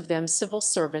 most of them civil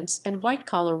servants and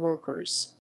white-collar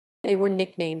workers. They were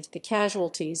nicknamed the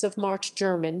casualties of March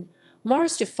German,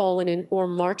 Marsgefallenen, or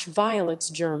March Violets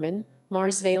German,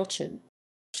 Marsveilchen,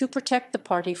 to protect the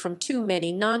party from too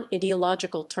many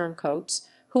non-ideological turncoats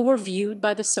who were viewed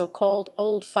by the so-called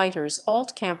old fighters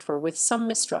Altkampfer with some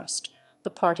mistrust. The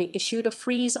party issued a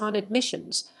freeze on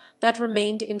admissions that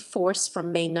remained in force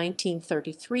from May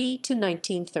 1933 to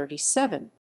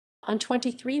 1937. On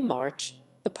 23 March,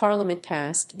 the Parliament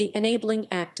passed the Enabling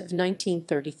Act of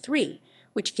 1933,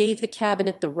 which gave the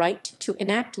cabinet the right to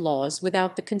enact laws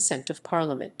without the consent of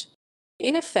Parliament.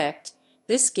 In effect,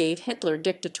 this gave Hitler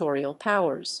dictatorial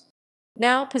powers.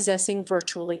 Now possessing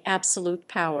virtually absolute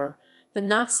power, the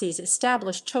Nazis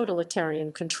established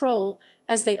totalitarian control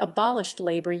as they abolished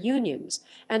labor unions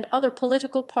and other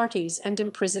political parties and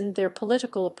imprisoned their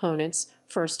political opponents,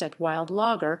 first at wild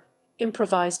lager,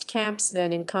 improvised camps,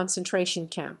 then in concentration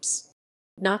camps.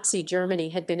 Nazi Germany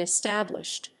had been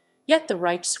established, yet the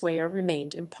Reichswehr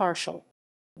remained impartial.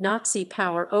 Nazi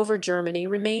power over Germany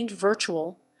remained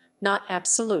virtual, not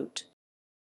absolute.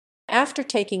 After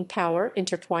taking power,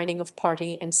 intertwining of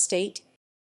party and state,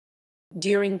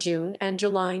 during June and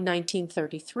July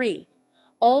 1933,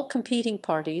 all competing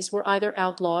parties were either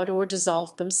outlawed or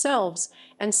dissolved themselves,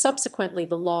 and subsequently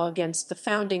the law against the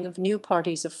founding of new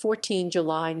parties of 14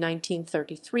 July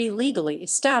 1933 legally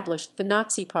established the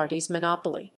Nazi Party's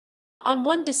monopoly. On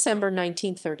 1 December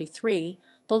 1933,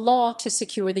 the law to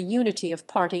secure the unity of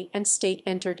party and state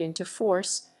entered into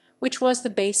force, which was the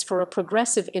base for a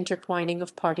progressive intertwining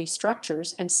of party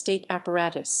structures and state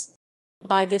apparatus.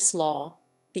 By this law,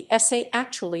 the SA,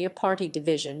 actually a party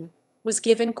division, was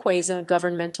given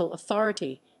quasi-governmental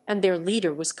authority, and their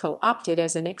leader was co-opted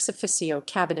as an ex officio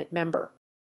cabinet member.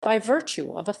 By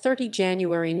virtue of a 30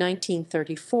 January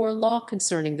 1934 law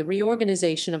concerning the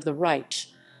reorganization of the Reich,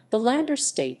 the Länder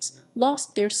states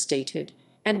lost their statehood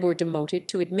and were demoted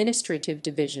to administrative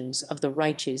divisions of the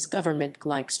Reich's government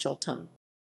Gleichschaltung.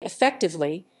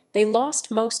 Effectively, they lost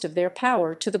most of their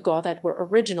power to the GAU that were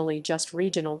originally just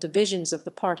regional divisions of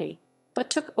the party,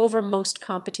 but took over most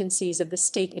competencies of the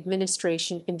state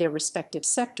administration in their respective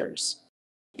sectors.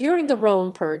 During the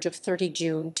Rome Purge of 30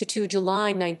 June to 2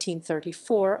 July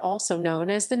 1934, also known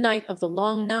as the Night of the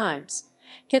Long Knives,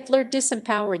 Hitler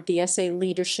disempowered the SA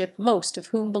leadership, most of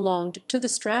whom belonged to the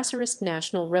Strasserist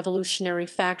National Revolutionary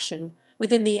faction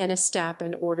within the NSDAP,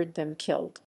 and ordered them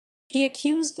killed. He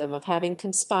accused them of having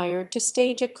conspired to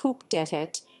stage a coup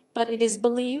d'état, but it is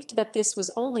believed that this was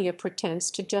only a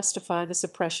pretense to justify the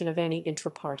suppression of any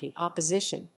intra-party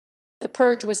opposition. The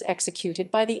purge was executed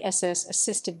by the SS,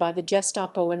 assisted by the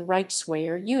Gestapo and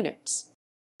Reichswehr units.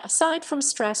 Aside from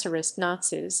Strasserist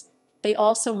Nazis, they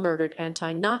also murdered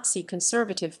anti-Nazi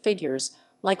conservative figures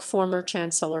like former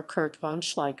Chancellor Kurt von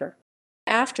Schleicher.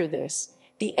 After this,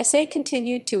 the SA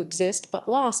continued to exist but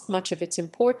lost much of its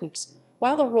importance,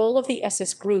 while the role of the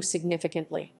SS grew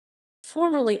significantly.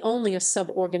 Formerly only a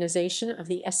sub-organization of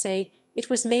the SA, it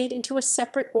was made into a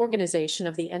separate organization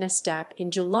of the NSDAP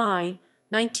in July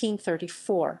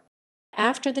 1934.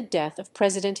 After the death of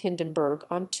President Hindenburg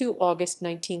on 2 August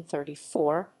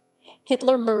 1934,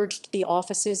 Hitler merged the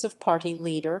offices of party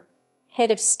leader,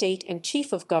 head of state and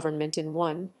chief of government in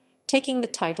one, taking the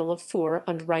title of Führer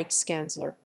und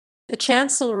Reichskanzler. The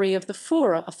Chancellery of the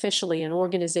Führer, officially an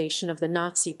organization of the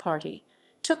Nazi Party,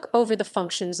 took over the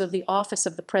functions of the office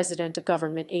of the president, a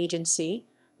government agency,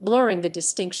 blurring the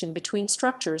distinction between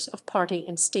structures of party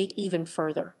and state even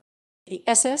further. The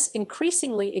SS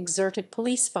increasingly exerted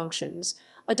police functions,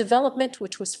 a development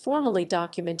which was formally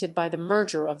documented by the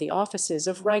merger of the offices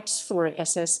of Reichsführer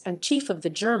SS and Chief of the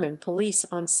German Police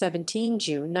on 17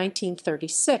 June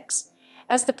 1936,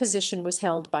 as the position was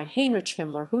held by Heinrich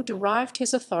Himmler, who derived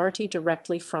his authority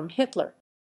directly from Hitler.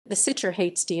 The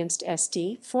Sicherheitsdienst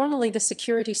SD, formerly the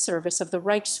security service of the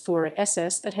Reichsführer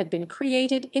SS that had been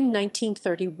created in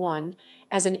 1931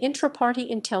 as an intra-party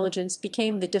intelligence,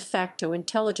 became the de facto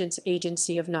intelligence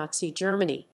agency of Nazi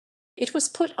Germany. It was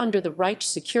put under the Reich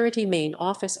Security Main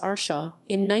Office Arschau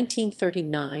in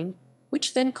 1939,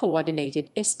 which then coordinated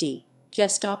SD,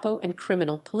 Gestapo and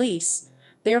criminal police,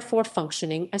 therefore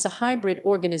functioning as a hybrid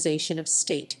organization of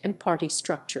state and party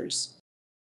structures.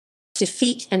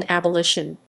 Defeat and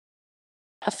abolition.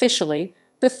 Officially,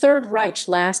 the Third Reich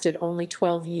lasted only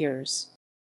 12 years.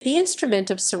 The instrument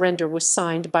of surrender was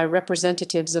signed by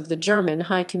representatives of the German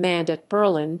High Command at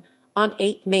Berlin on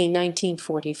 8 May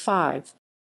 1945.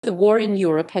 The war in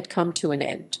Europe had come to an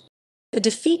end. The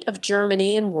defeat of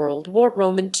Germany in World War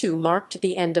II marked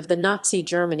the end of the Nazi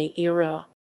Germany era.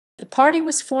 The party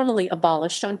was formally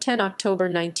abolished on 10 October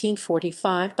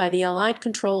 1945 by the Allied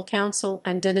Control Council,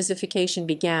 and denazification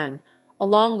began,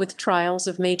 along with trials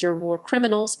of major war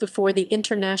criminals before the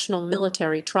International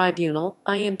Military Tribunal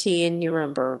 (IMT) in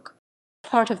Nuremberg.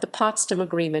 Part of the Potsdam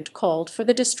Agreement called for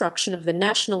the destruction of the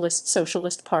Nationalist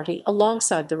Socialist Party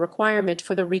alongside the requirement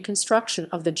for the reconstruction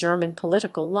of the German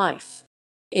political life.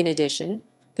 In addition,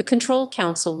 the Control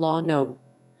Council Law No.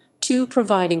 2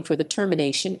 providing for the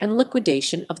termination and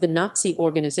liquidation of the Nazi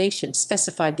organization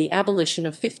specified the abolition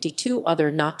of 52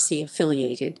 other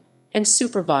Nazi-affiliated and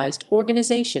supervised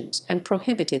organizations and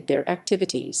prohibited their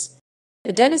activities.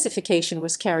 The denazification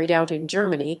was carried out in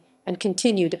Germany and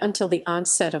continued until the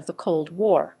onset of the Cold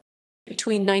War.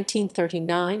 Between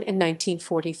 1939 and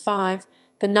 1945,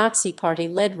 the Nazi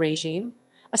Party-led regime,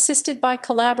 assisted by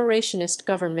collaborationist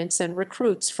governments and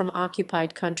recruits from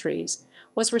occupied countries,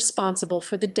 was responsible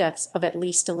for the deaths of at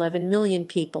least 11 million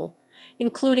people,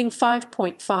 including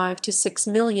 5.5 to 6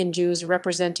 million Jews,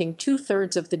 representing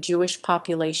two-thirds of the Jewish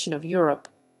population of Europe,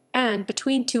 and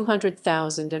between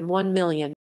 200,000 and 1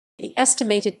 million. The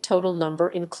estimated total number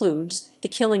includes the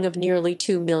killing of nearly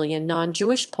 2 million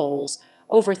non-Jewish Poles,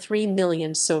 over 3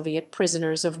 million Soviet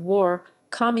prisoners of war,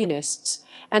 communists,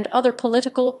 and other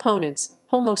political opponents,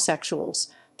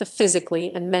 homosexuals, the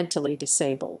physically and mentally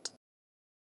disabled.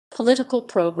 Political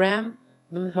program.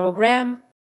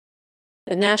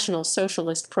 The National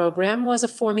Socialist program was a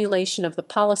formulation of the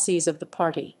policies of the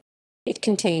party. It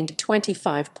contained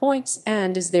 25 points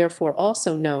and is therefore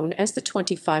also known as the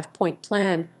 25-point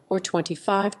plan or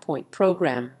 25-point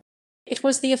program. It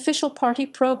was the official party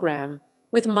program,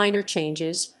 with minor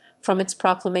changes, from its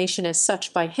proclamation as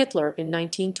such by Hitler in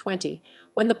 1920,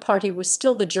 when the party was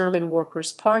still the German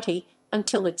Workers' Party,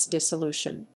 until its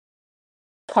dissolution.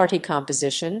 Party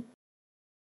composition.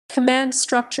 Command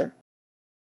structure.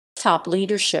 Top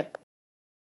leadership.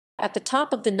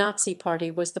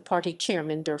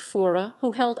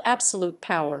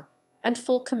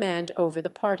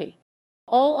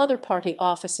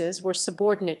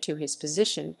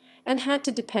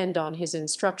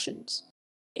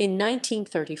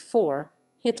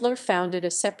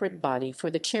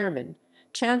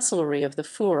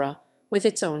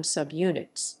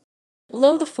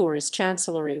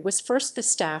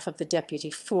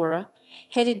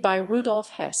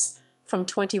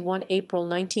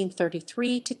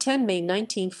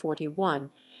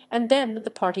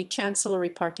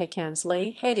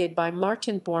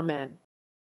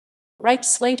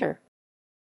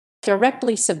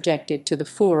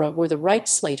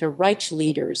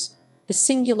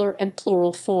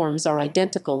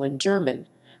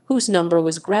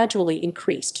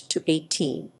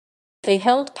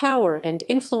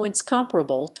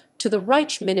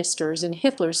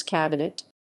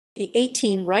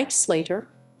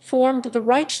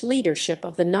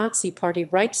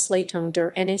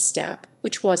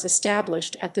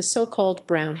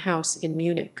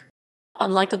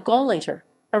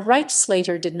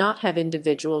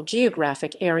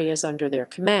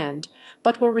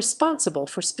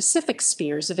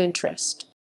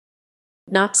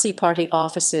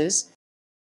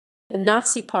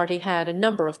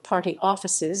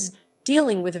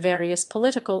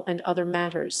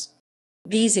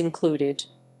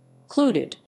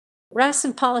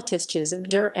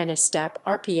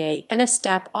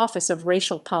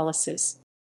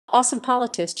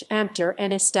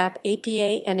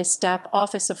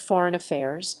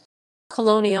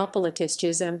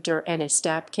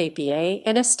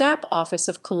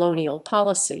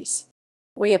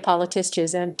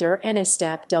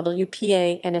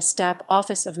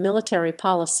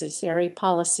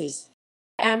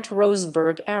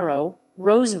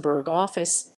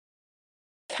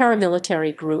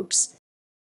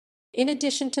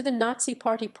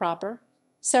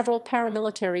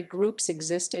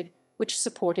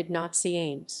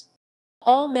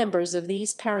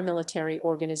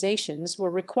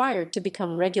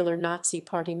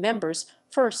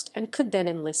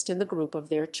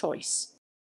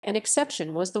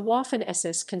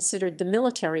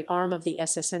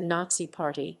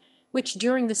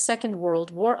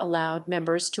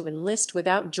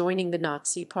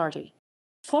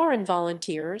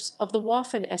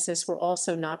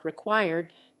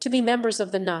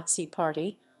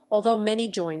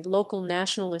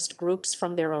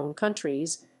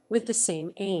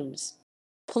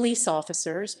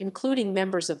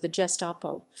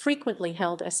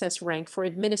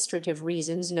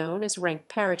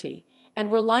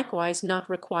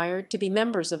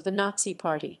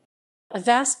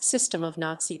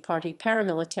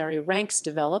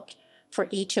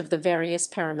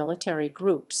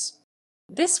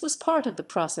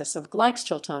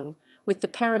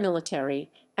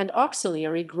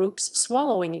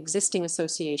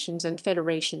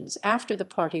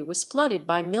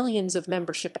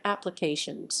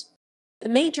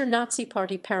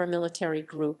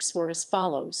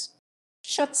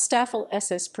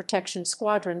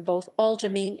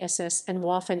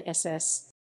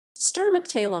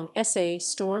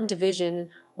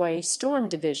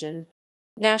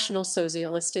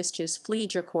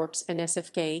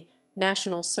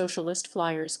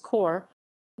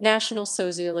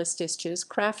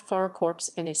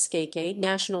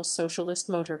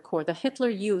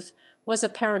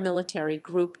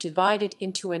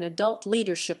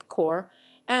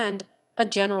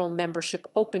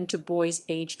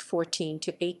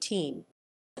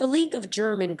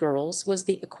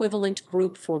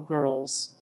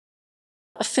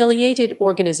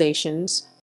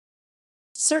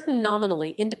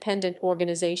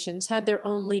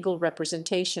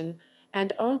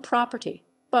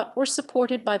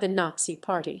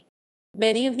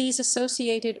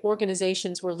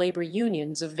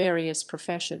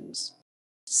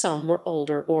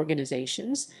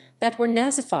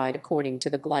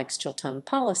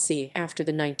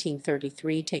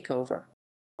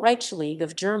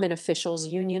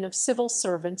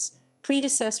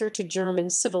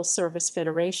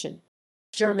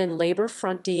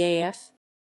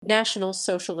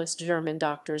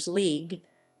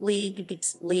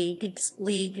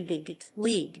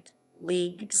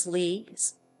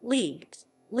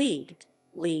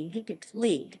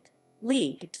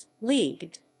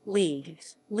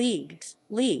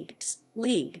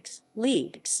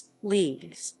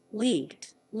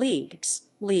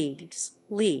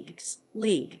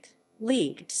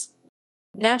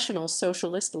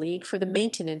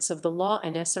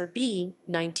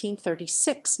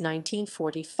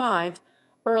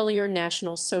 earlier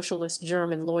National Socialist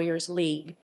German Lawyers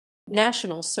League,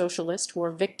 National Socialist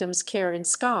War Victims Care in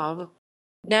SCAV,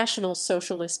 National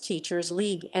Socialist Teachers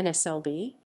League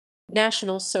NSLB,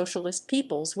 National Socialist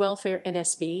People's Welfare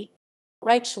NSB,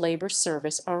 Reich Labor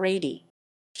Service RAD,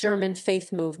 German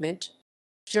Faith Movement,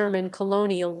 German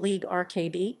Colonial League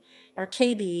RKB,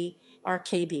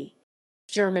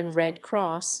 German Red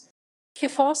Cross,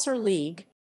 Kifosser League,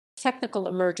 Technical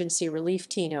Emergency Relief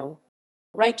Tino,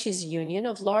 Reichs Union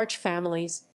of Large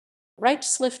Families,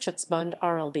 Reichsschliftschutzbund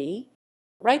RLB,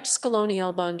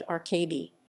 Reichskolonialbund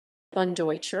RKB, Bund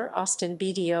Deutscher Osten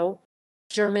BDO,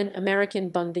 German American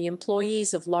Bund, the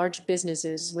employees of large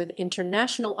businesses with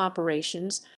international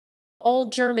operations. All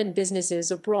German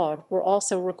businesses abroad were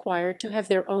also required to have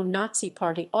their own Nazi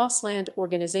Party Ausland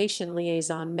organization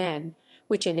liaison men,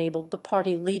 which enabled the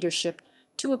party leadership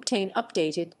to obtain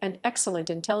updated and excellent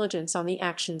intelligence on the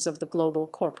actions of the global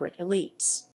corporate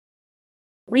elites.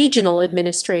 Regional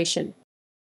administration.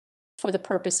 For the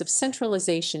purpose of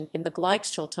centralization in the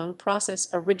Gleichschaltung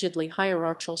process, a rigidly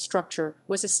hierarchical structure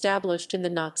was established in the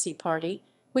Nazi Party,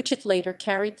 which it later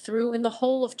carried through in the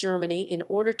whole of Germany in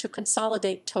order to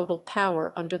consolidate total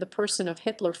power under the person of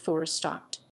Hitler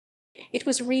Vorstadt. It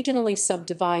was regionally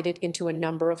subdivided into a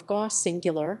number of Gau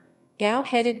singular, Gau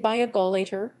headed by a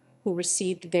Gauleiter who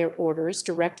received their orders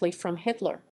directly from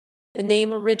Hitler. The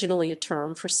name, originally a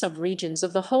term for subregions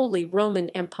of the Holy Roman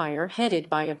Empire headed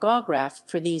by a Gaugraph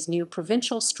for these new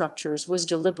provincial structures, was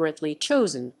deliberately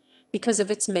chosen because of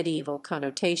its medieval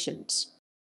connotations.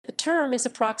 The term is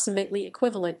approximately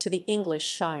equivalent to the English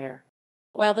shire.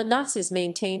 While the Nazis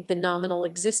maintained the nominal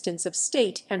existence of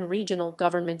state and regional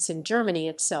governments in Germany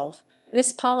itself,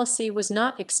 this policy was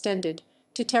not extended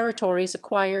to territories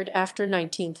acquired after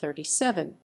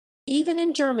 1937. Even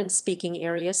in German-speaking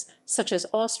areas, such as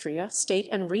Austria, state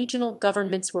and regional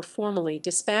governments were formally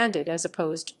disbanded as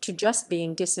opposed to just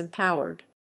being disempowered.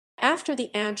 After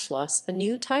the Anschluss, a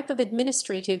new type of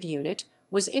administrative unit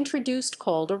was introduced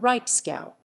called a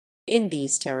Reichsgau. In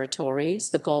these territories,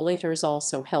 the Gauleiters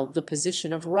also held the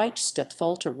position of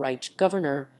Reichsstatthalter, Reich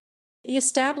governor. The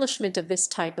establishment of this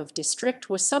type of district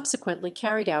was subsequently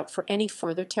carried out for any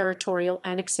further territorial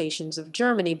annexations of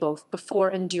Germany both before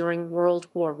and during World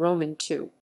War II.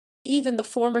 Even the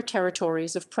former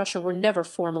territories of Prussia were never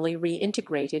formally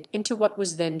reintegrated into what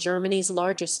was then Germany's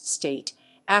largest state,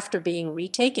 after being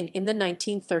retaken in the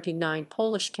 1939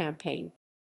 Polish campaign.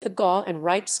 The Gau and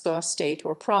Reichsgau state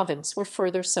or province were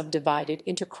further subdivided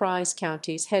into Kreis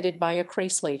counties headed by a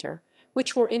Kreislator,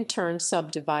 which were in turn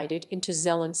subdivided into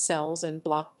Zellencells and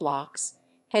blocks,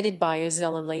 headed by a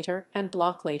Zellenlator and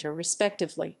Blocklator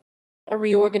respectively. A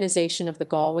reorganization of the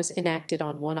Gau was enacted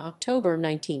on 1 October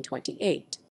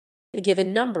 1928. The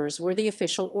given numbers were the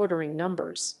official ordering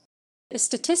numbers. The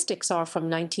statistics are from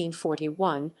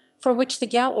 1941, for which the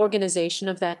Gau organization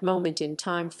of that moment in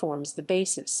time forms the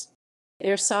basis.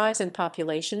 Their size and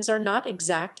populations are not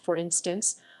exact. For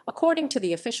instance, according to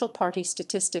the official party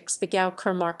statistics, the Gau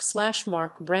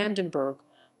Kurmark/Mark Brandenburg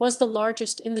was the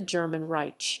largest in the German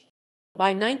Reich.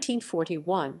 By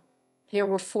 1941, there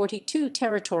were 42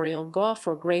 territorial Gau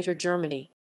for Greater Germany.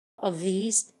 Of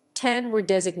these, 10 were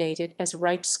designated as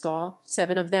Reichsgau,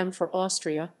 7 of them for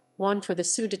Austria, 1 for the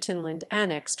Sudetenland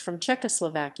annexed from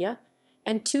Czechoslovakia,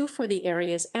 and 2 for the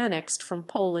areas annexed from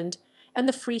Poland and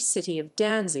the Free City of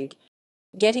Danzig.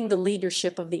 Getting the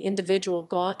leadership of the individual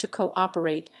Gau to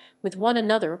cooperate with one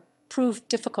another proved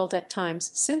difficult at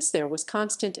times, since there was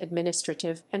constant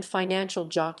administrative and financial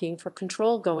jockeying for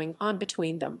control going on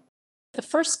between them. The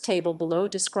first table below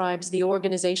describes the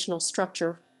organizational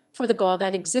structure for the Gau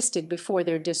that existed before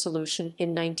their dissolution in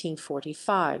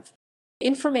 1945.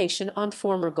 Information on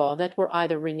former Gau that were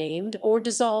either renamed or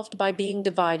dissolved by being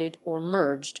divided or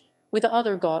merged with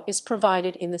other Gau is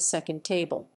provided in the second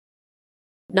table.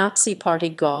 Nazi Party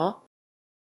Gau.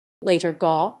 Later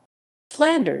Gau.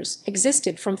 Flanders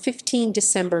existed from 15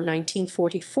 December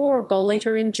 1944,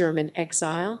 Gauleiter in German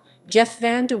exile, Jeff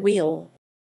van de Wiel.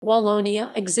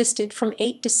 Wallonia existed from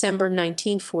 8 December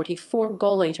 1944,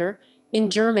 Gauleiter in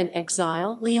German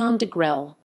exile, Leon de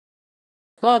Grelle.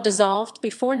 Gau dissolved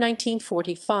before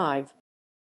 1945.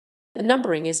 The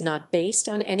numbering is not based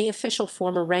on any official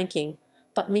form or ranking,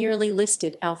 but merely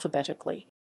listed alphabetically.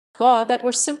 Gau that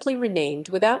were simply renamed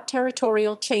without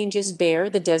territorial changes bear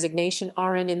the designation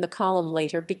RN in the column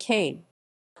later became.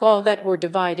 Gau that were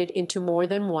divided into more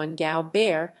than one Gau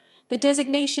bear the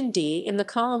designation D in the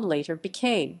column later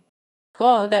became.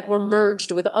 Gau that were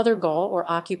merged with other Gau or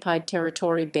occupied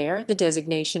territory bear the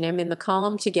designation M in the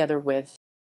column together with.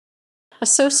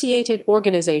 Associated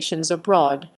organizations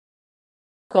abroad.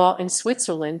 Gau in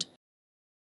Switzerland.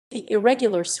 The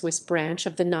irregular Swiss branch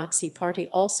of the Nazi Party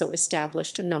also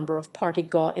established a number of party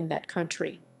Gau in that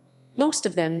country, most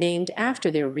of them named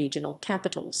after their regional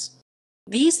capitals.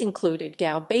 These included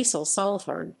Gau Basel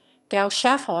Solothurn, Gau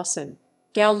Schaffhausen,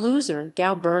 Gau Luzern,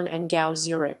 Gau Bern, and Gau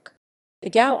Zurich. The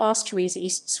Gau Austrias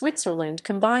East Switzerland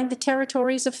combined the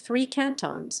territories of three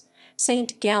cantons,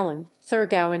 St. Gallen,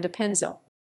 Thurgau, and Appenzell.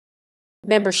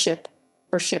 Membership.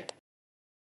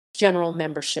 General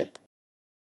membership.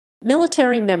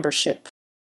 Military membership.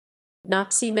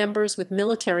 Nazi members with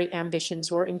military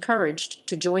ambitions were encouraged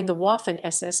to join the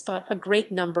Waffen-SS, but a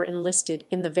great number enlisted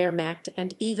in the Wehrmacht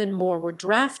and even more were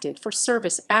drafted for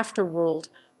service after World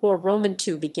War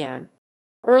II began.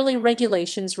 Early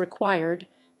regulations required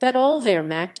that all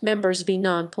Wehrmacht members be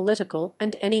non-political,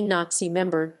 and any Nazi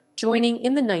member joining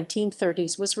in the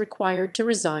 1930s was required to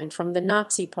resign from the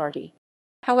Nazi Party.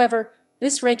 However,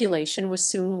 this regulation was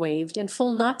soon waived, and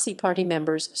full Nazi Party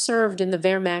members served in the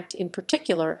Wehrmacht, in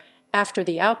particular after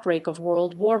the outbreak of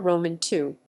World War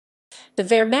II. The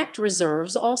Wehrmacht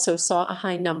reserves also saw a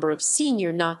high number of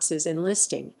senior Nazis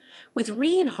enlisting, with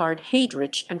Reinhard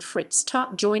Heydrich and Fritz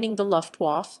Todt joining the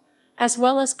Luftwaffe, as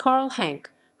well as Karl Hanke,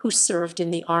 who served in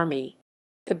the army.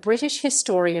 The British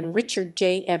historian Richard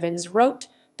J. Evans wrote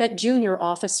that junior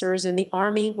officers in the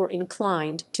army were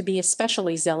inclined to be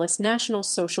especially zealous National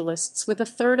Socialists, with a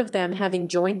third of them having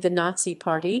joined the Nazi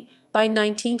Party by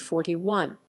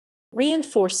 1941.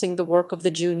 Reinforcing the work of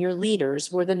the junior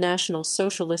leaders were the National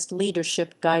Socialist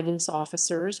Leadership Guidance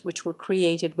Officers, which were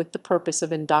created with the purpose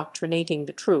of indoctrinating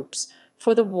the troops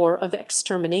for the war of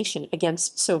extermination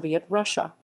against Soviet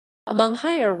Russia. Among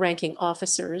higher-ranking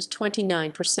officers,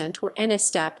 29% were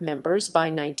NSDAP members by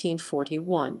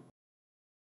 1941.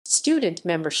 Student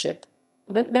membership.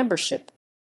 In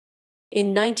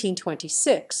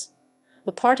 1926,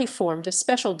 the party formed a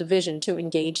special division to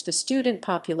engage the student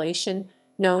population,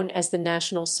 known as the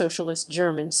National Socialist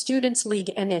German Students'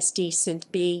 League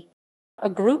NSDAP, a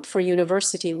group for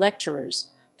university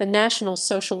lecturers. The National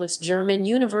Socialist German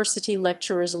University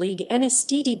Lecturers' League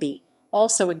NSDAP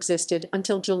also existed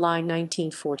until July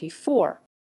 1944.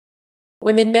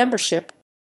 Women membership.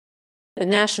 The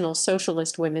National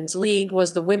Socialist Women's League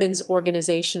was the women's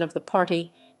organization of the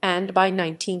party, and by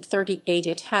 1938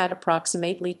 it had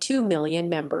approximately 2 million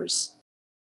members.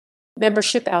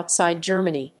 Membership outside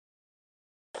Germany.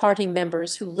 Party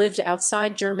members who lived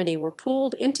outside Germany were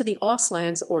pooled into the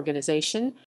Auslands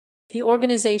organization. The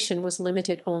organization was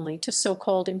limited only to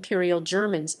so-called Imperial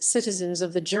Germans, citizens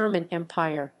of the German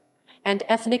Empire, and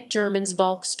ethnic Germans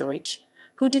Volksdeutsch,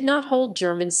 who did not hold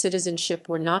German citizenship,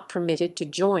 were not permitted to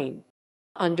join.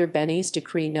 Under Benny's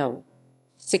Decree No.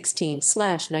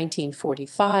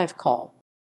 16/1945 call.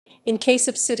 In case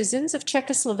of citizens of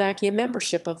Czechoslovakia,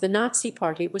 membership of the Nazi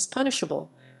Party was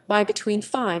punishable by between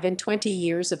 5 and 20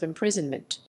 years of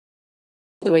imprisonment.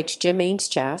 Deutsche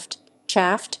Gemeinschaft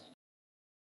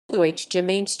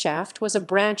was a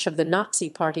branch of the Nazi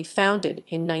Party founded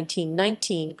in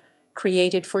 1919,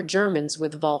 created for Germans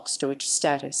with Volksdeutsch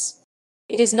status.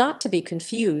 It is not to be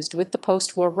confused with the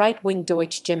post-war right-wing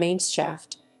Deutsche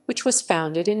Gemeinschaft, which was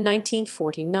founded in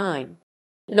 1949.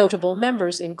 Notable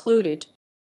members included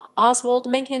Oswald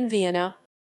Mencken, Vienna;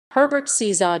 Herbert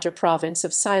Czaja, province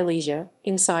of Silesia,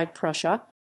 inside Prussia;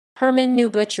 Hermann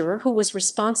Neubucher, who was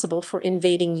responsible for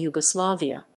invading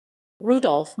Yugoslavia;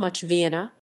 Rudolf Much,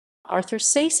 Vienna; Arthur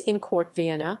Sayce, in Court,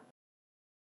 Vienna.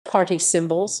 Party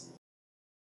symbols.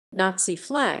 Nazi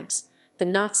flags. The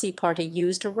Nazi Party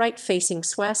used a right-facing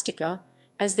swastika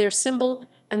as their symbol,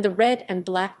 and the red and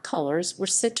black colors were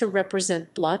said to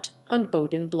represent blood,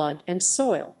 unbodden blood, and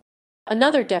soil.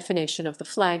 Another definition of the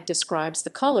flag describes the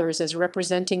colors as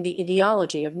representing the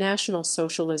ideology of National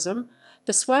Socialism,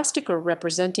 the swastika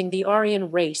representing the Aryan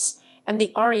race and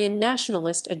the Aryan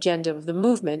nationalist agenda of the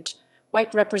movement,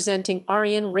 white representing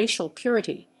Aryan racial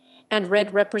purity, and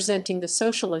red representing the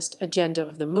socialist agenda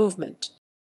of the movement.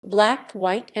 Black,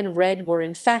 white, and red were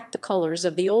in fact the colors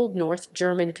of the Old North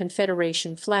German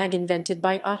Confederation flag invented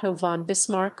by Otto von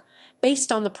Bismarck,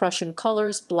 based on the Prussian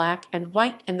colors black and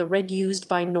white and the red used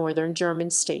by northern German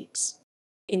states.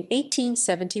 In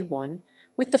 1871,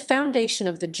 with the foundation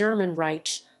of the German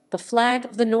Reich, the flag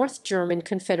of the North German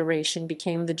Confederation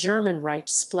became the German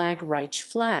Reichsflag, Reich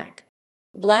flag.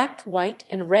 Black, white,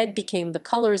 and red became the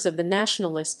colors of the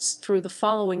nationalists through the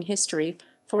following history,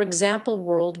 for example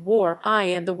World War I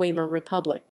and the Weimar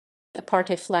Republic. The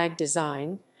party flag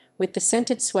design, with the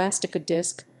scented swastika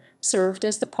disc, served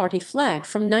as the party flag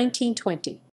from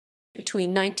 1920.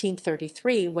 Between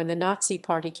 1933, when the Nazi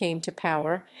Party came to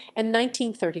power, and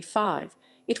 1935,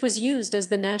 it was used as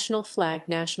the national flag,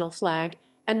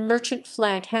 and merchant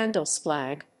flag,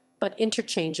 Handelsflag, but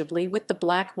interchangeably with the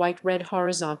black-white-red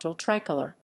horizontal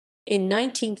tricolor. In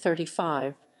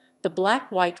 1935, the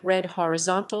black-white-red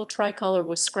horizontal tricolor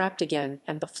was scrapped again,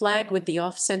 and the flag with the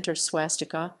off-center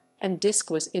swastika and disc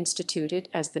was instituted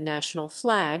as the national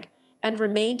flag and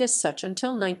remained as such until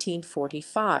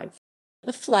 1945.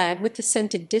 The flag with the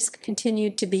scented disc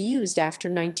continued to be used after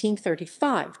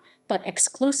 1935, but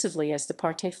exclusively as the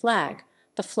party flag,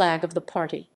 the flag of the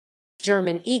party.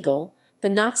 German eagle. The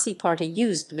Nazi Party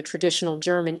used the traditional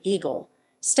German eagle,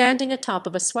 standing atop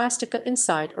of a swastika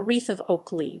inside a wreath of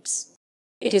oak leaves.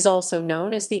 It is also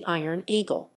known as the Iron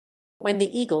Eagle. When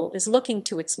the eagle is looking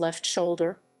to its left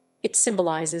shoulder, it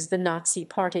symbolizes the Nazi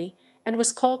Party and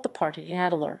was called the Party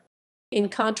Adler. In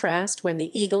contrast, when the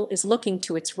eagle is looking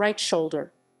to its right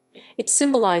shoulder, it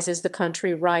symbolizes the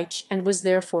country Reich and was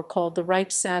therefore called the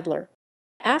Reichsadler.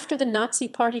 After the Nazi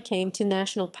Party came to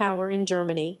national power in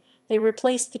Germany, they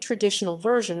replaced the traditional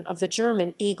version of the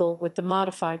German eagle with the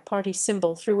modified party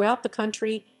symbol throughout the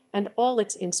country and all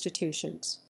its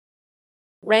institutions.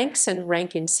 Ranks and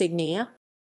rank insignia.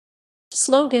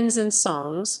 Slogans and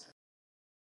songs.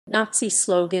 Nazi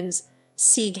slogans: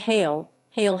 Sieg Heil,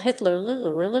 Hail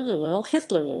Hitler,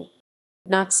 Hitler.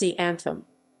 Nazi anthem: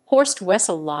 Horst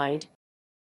Wessel Lied.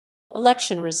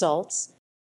 Election results.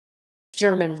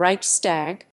 German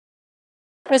Reichstag.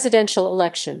 Presidential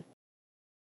election.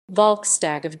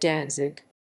 Volkstag of Danzig.